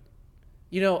 Yeah,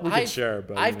 You know, can share,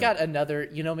 but, I've you know. got another.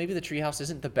 You know, maybe the treehouse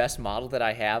isn't the best model that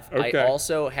I have. Okay. I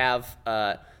also have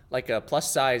like a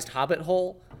plus-sized hobbit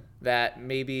hole that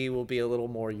maybe will be a little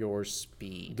more your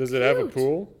speed. does it have a Cute.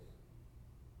 pool?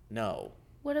 No.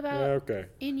 What about Yeah, okay.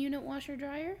 in-unit washer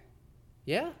dryer?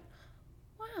 Yeah.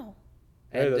 Wow.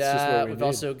 Hey, And that's just what we we've need.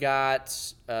 also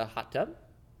got a hot tub.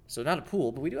 So not a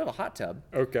pool, but we do have a hot tub.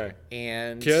 Okay.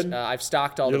 And Kid, I've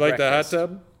stocked all You the like the hot breakfast.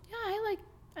 tub? Yeah,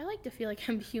 I like to feel like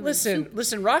I'm human. Listen, soup.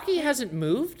 listen. Rocky hasn't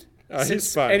moved. He's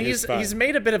since, fine, and he's fine. he's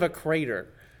made a bit of a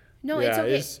crater. No, Yeah, it's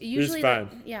okay. he's Usually,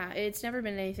 fine. yeah, it's never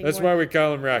been anything. That's more- why we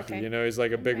call him Rocky. Okay. You know, he's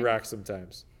like a big Okay. rock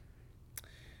sometimes.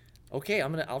 Okay,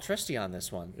 I'll trust you on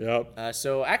this one. Yep.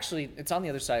 So actually, it's on the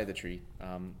other side of the tree.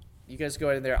 You guys go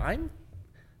in there. I'm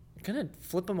gonna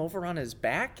flip him over on his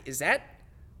back. Is that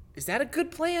a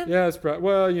good plan? Yeah, it's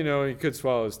well, you know, he could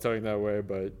swallow his tongue that way,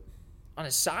 but On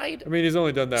his side. I mean, he's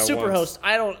only done that Superhost. once.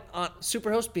 I don't.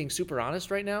 Superhost being super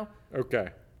honest right now. Okay.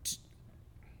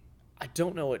 I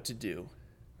don't know what to do.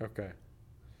 Okay.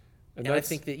 And I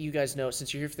think that you guys know,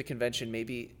 since you're here for the convention,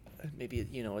 maybe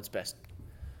you know what's best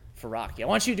for Rocky. I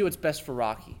want you to do what's best for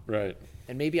Rocky. Right.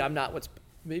 And maybe I'm not what's.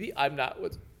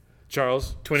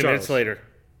 Charles. 20 Charles. minutes later.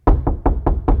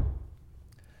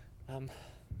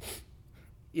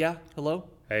 Yeah. Hello.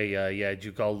 Hey, yeah, did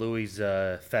you call Louie's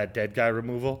fat dead guy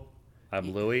removal?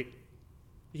 I'm Louie.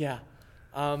 Yeah.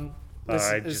 All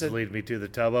right, just lead me to the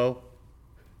tubbo.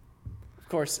 Of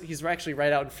course, he's actually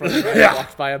right out in front of me. I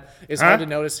walked by him. It's hard to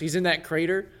notice. He's in that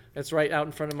crater that's right out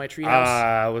in front of my treehouse.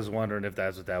 I was wondering if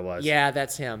that's what that was. Yeah,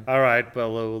 that's him. All right,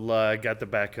 well, we'll got the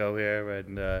backhoe here,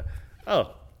 and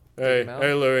oh, Hey, him out.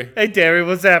 hey, Louie. hey, Derry,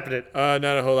 what's happening? Not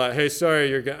a whole lot. Hey, sorry,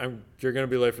 you're gonna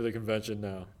be late for the convention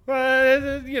now.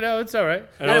 Well, you know, it's all right.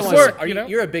 And I I'll don't work, wanna- you know?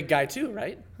 You're a big guy too,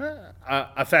 right?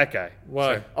 A fat guy.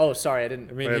 Why? Oh, sorry, I didn't.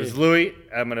 I My mean, name is Louie.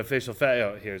 I'm an official fat.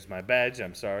 Oh, here's my badge.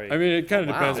 I'm sorry. I mean, it kind of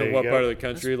wow. depends There on you what go. part of the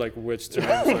country, like which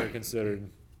terms are considered,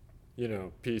 you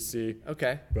know, PC.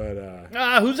 Okay. But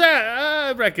Who's that?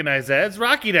 I recognize that. It's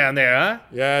Rocky down there, huh?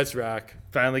 yeah, it's Rock.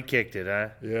 Finally kicked it, huh?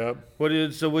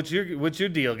 Yep. So what's your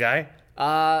deal, guy?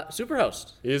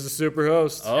 Superhost. He's a super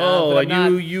host. Oh, but I'm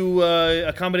and not- you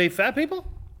accommodate fat people?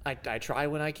 I try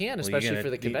when I can, Well, you're especially gonna for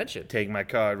the convention. Take my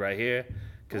card right here,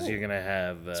 because you're gonna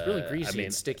have. It's really greasy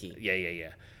and sticky. Yeah.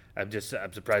 I'm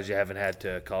surprised you haven't had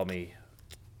to call me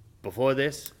before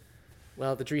this.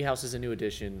 Well, the treehouse is a new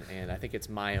addition, and I think it's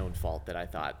my own fault that I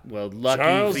thought. Well, lucky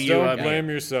Charles, for you, don't I'm blame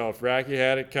yourself. Rocky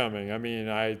had it coming. I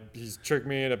mean, he's tricked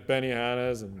me into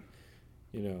Benihana's, and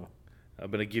you know.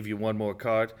 I'm gonna give you one more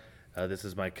card. This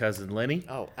is my cousin Lenny.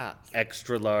 Oh,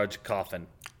 Extra large coffin.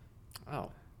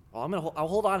 oh. Well, I'll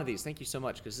hold on to these. Thank you so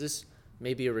much, because this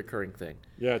may be a recurring thing.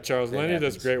 Yeah, Charles That Lenny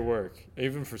does happens. great work,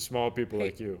 even for small people Hey,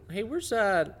 like you. Hey, where's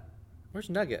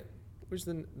Nugget? Where's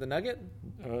the Nugget?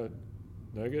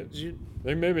 Nugget? Did you, I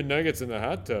think maybe Nuggets in the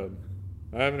hot tub.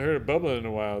 I haven't heard of bubbling in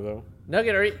a while though.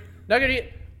 Nugget, are you? Nugget, are you?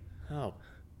 Oh,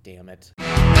 damn it.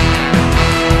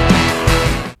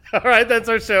 All right, that's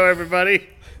our show, everybody.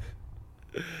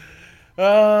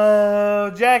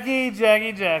 Oh, Jackie.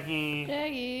 Jackie.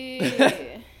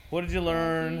 What did you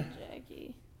learn?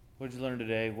 Jackie. What did you learn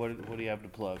today? What do you have to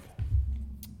plug?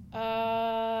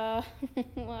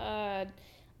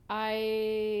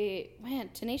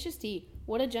 Tenacious D.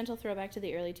 What a gentle throwback to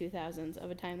the early 2000s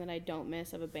of a time that I don't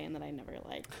miss, of a band that I never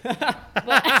liked.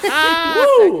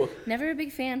 Woo! Never a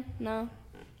big fan. No.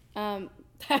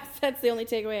 That's the only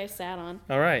takeaway I sat on.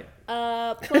 All right.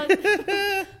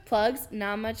 Plugs.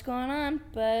 Not much going on,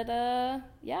 but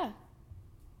yeah.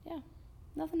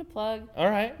 Nothing to plug. All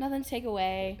right. Nothing to take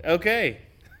away. Okay.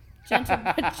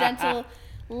 Gentle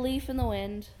leaf in the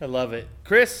wind. I love it.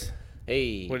 Chris,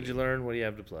 Hey. what did you learn? What do you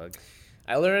have to plug?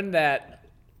 I learned that,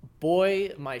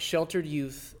 boy, my sheltered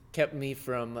youth kept me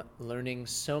from learning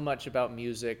so much about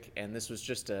music, and this was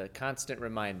just a constant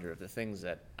reminder of the things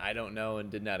that I don't know and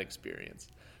did not experience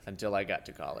until I got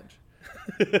to college.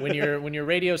 when your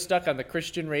radio's stuck on the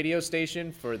Christian radio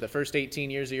station for the first 18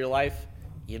 years of your life,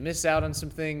 you miss out on some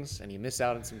things and you miss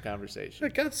out on some conversation. I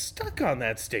got stuck on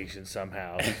that station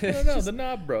somehow. I don't know. The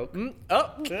knob broke. Oh,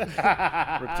 ripped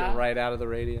it right out of the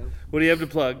radio. What do you have to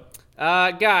plug?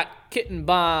 Got Kitten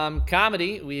Bomb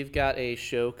Comedy. We've got a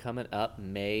show coming up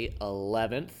May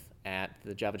 11th at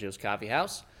the Java Joe's Coffee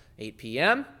House, 8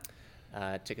 p.m.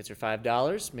 Tickets are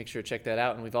 $5. Make sure to check that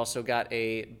out. And we've also got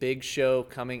a big show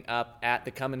coming up at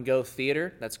the Come and Go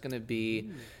Theater. That's going to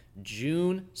be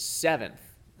June 7th.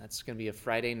 That's going to be a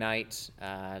Friday night. It's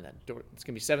going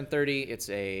to be 7:30. It's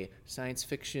a science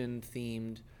fiction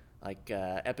themed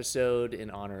episode in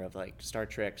honor of like Star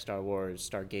Trek, Star Wars,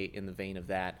 Stargate, in the vein of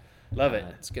that. Love it.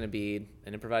 It's going to be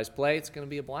an improvised play. It's going to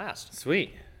be a blast.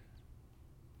 Sweet.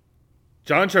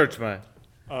 John Churchman.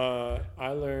 I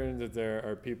learned that there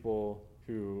are people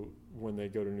who, when they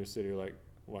go to a new city, are like,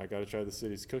 well, I got to try the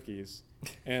city's cookies.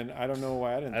 And I don't know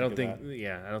why I didn't I don't think think. of that.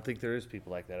 Yeah, I don't think there is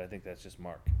people like that. I think that's just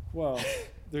Mark. Well,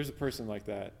 there's a person like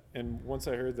that. And once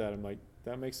I heard that, I'm like,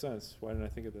 that makes sense. Why didn't I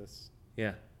think of this?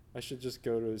 Yeah. I should just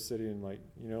go to a city and like,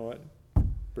 you know what?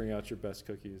 Bring out your best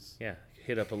cookies. Yeah.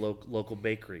 Hit up a local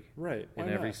bakery Right. Why in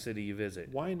not? every city you visit.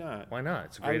 Why not? Why not?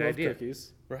 It's a I great love idea.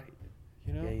 cookies. Right.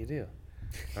 You know. Yeah, you do.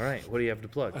 All right. What do you have to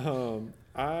plug?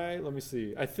 Let me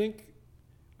see. I think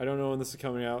I don't know when this is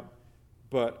coming out,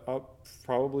 but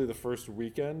probably the first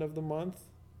weekend of the month,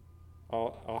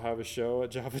 I'll have a show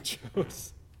at Java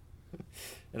Joe's.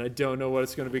 And I don't know what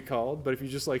it's going to be called, but if you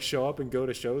just like show up and go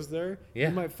to shows there, Yeah.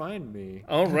 you might find me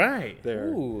All right. there.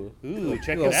 Ooh.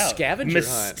 Check Little it out. scavenger hunt.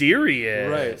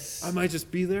 Mysterious. Right. I might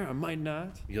just be there. I might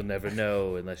not. You'll never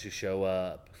know unless you show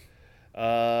up.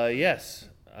 Yes,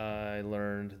 I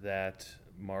learned that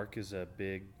Mark is a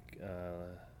big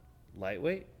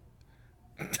lightweight.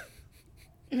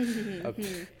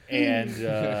 Okay. And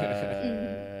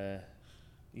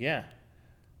yeah.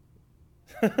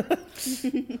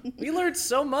 We learned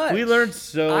so much. We learned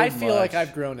so I feel like much.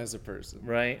 I've grown as a person.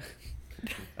 Right?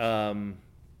 The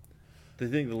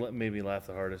thing that made me laugh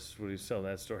the hardest when he was telling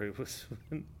that story was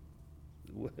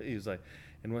when he was like,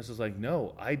 and Wes was like,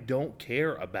 no, I don't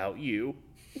care about you.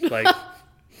 Like,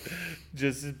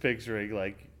 just picturing,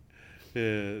 like,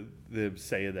 them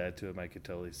saying that to him. I could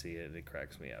totally see it, and it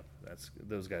cracks me up.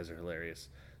 Those guys are hilarious.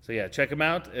 So, yeah, check them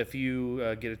out if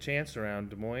you get a chance around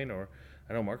Des Moines, or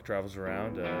I know Mark travels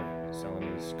around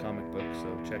selling his comic book,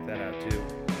 so check that out, too.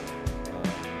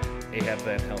 Ahab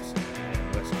Van Helsing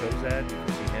and Wes Kozad. You can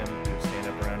see him do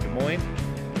stand-up around Des Moines.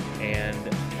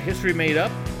 And History Made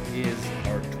Up is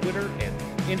our Twitter and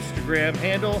Instagram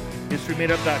handle.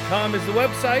 HistoryMadeUp.com is the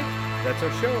website. That's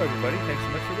our show, everybody. Thanks so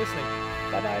much for listening.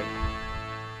 Bye-bye.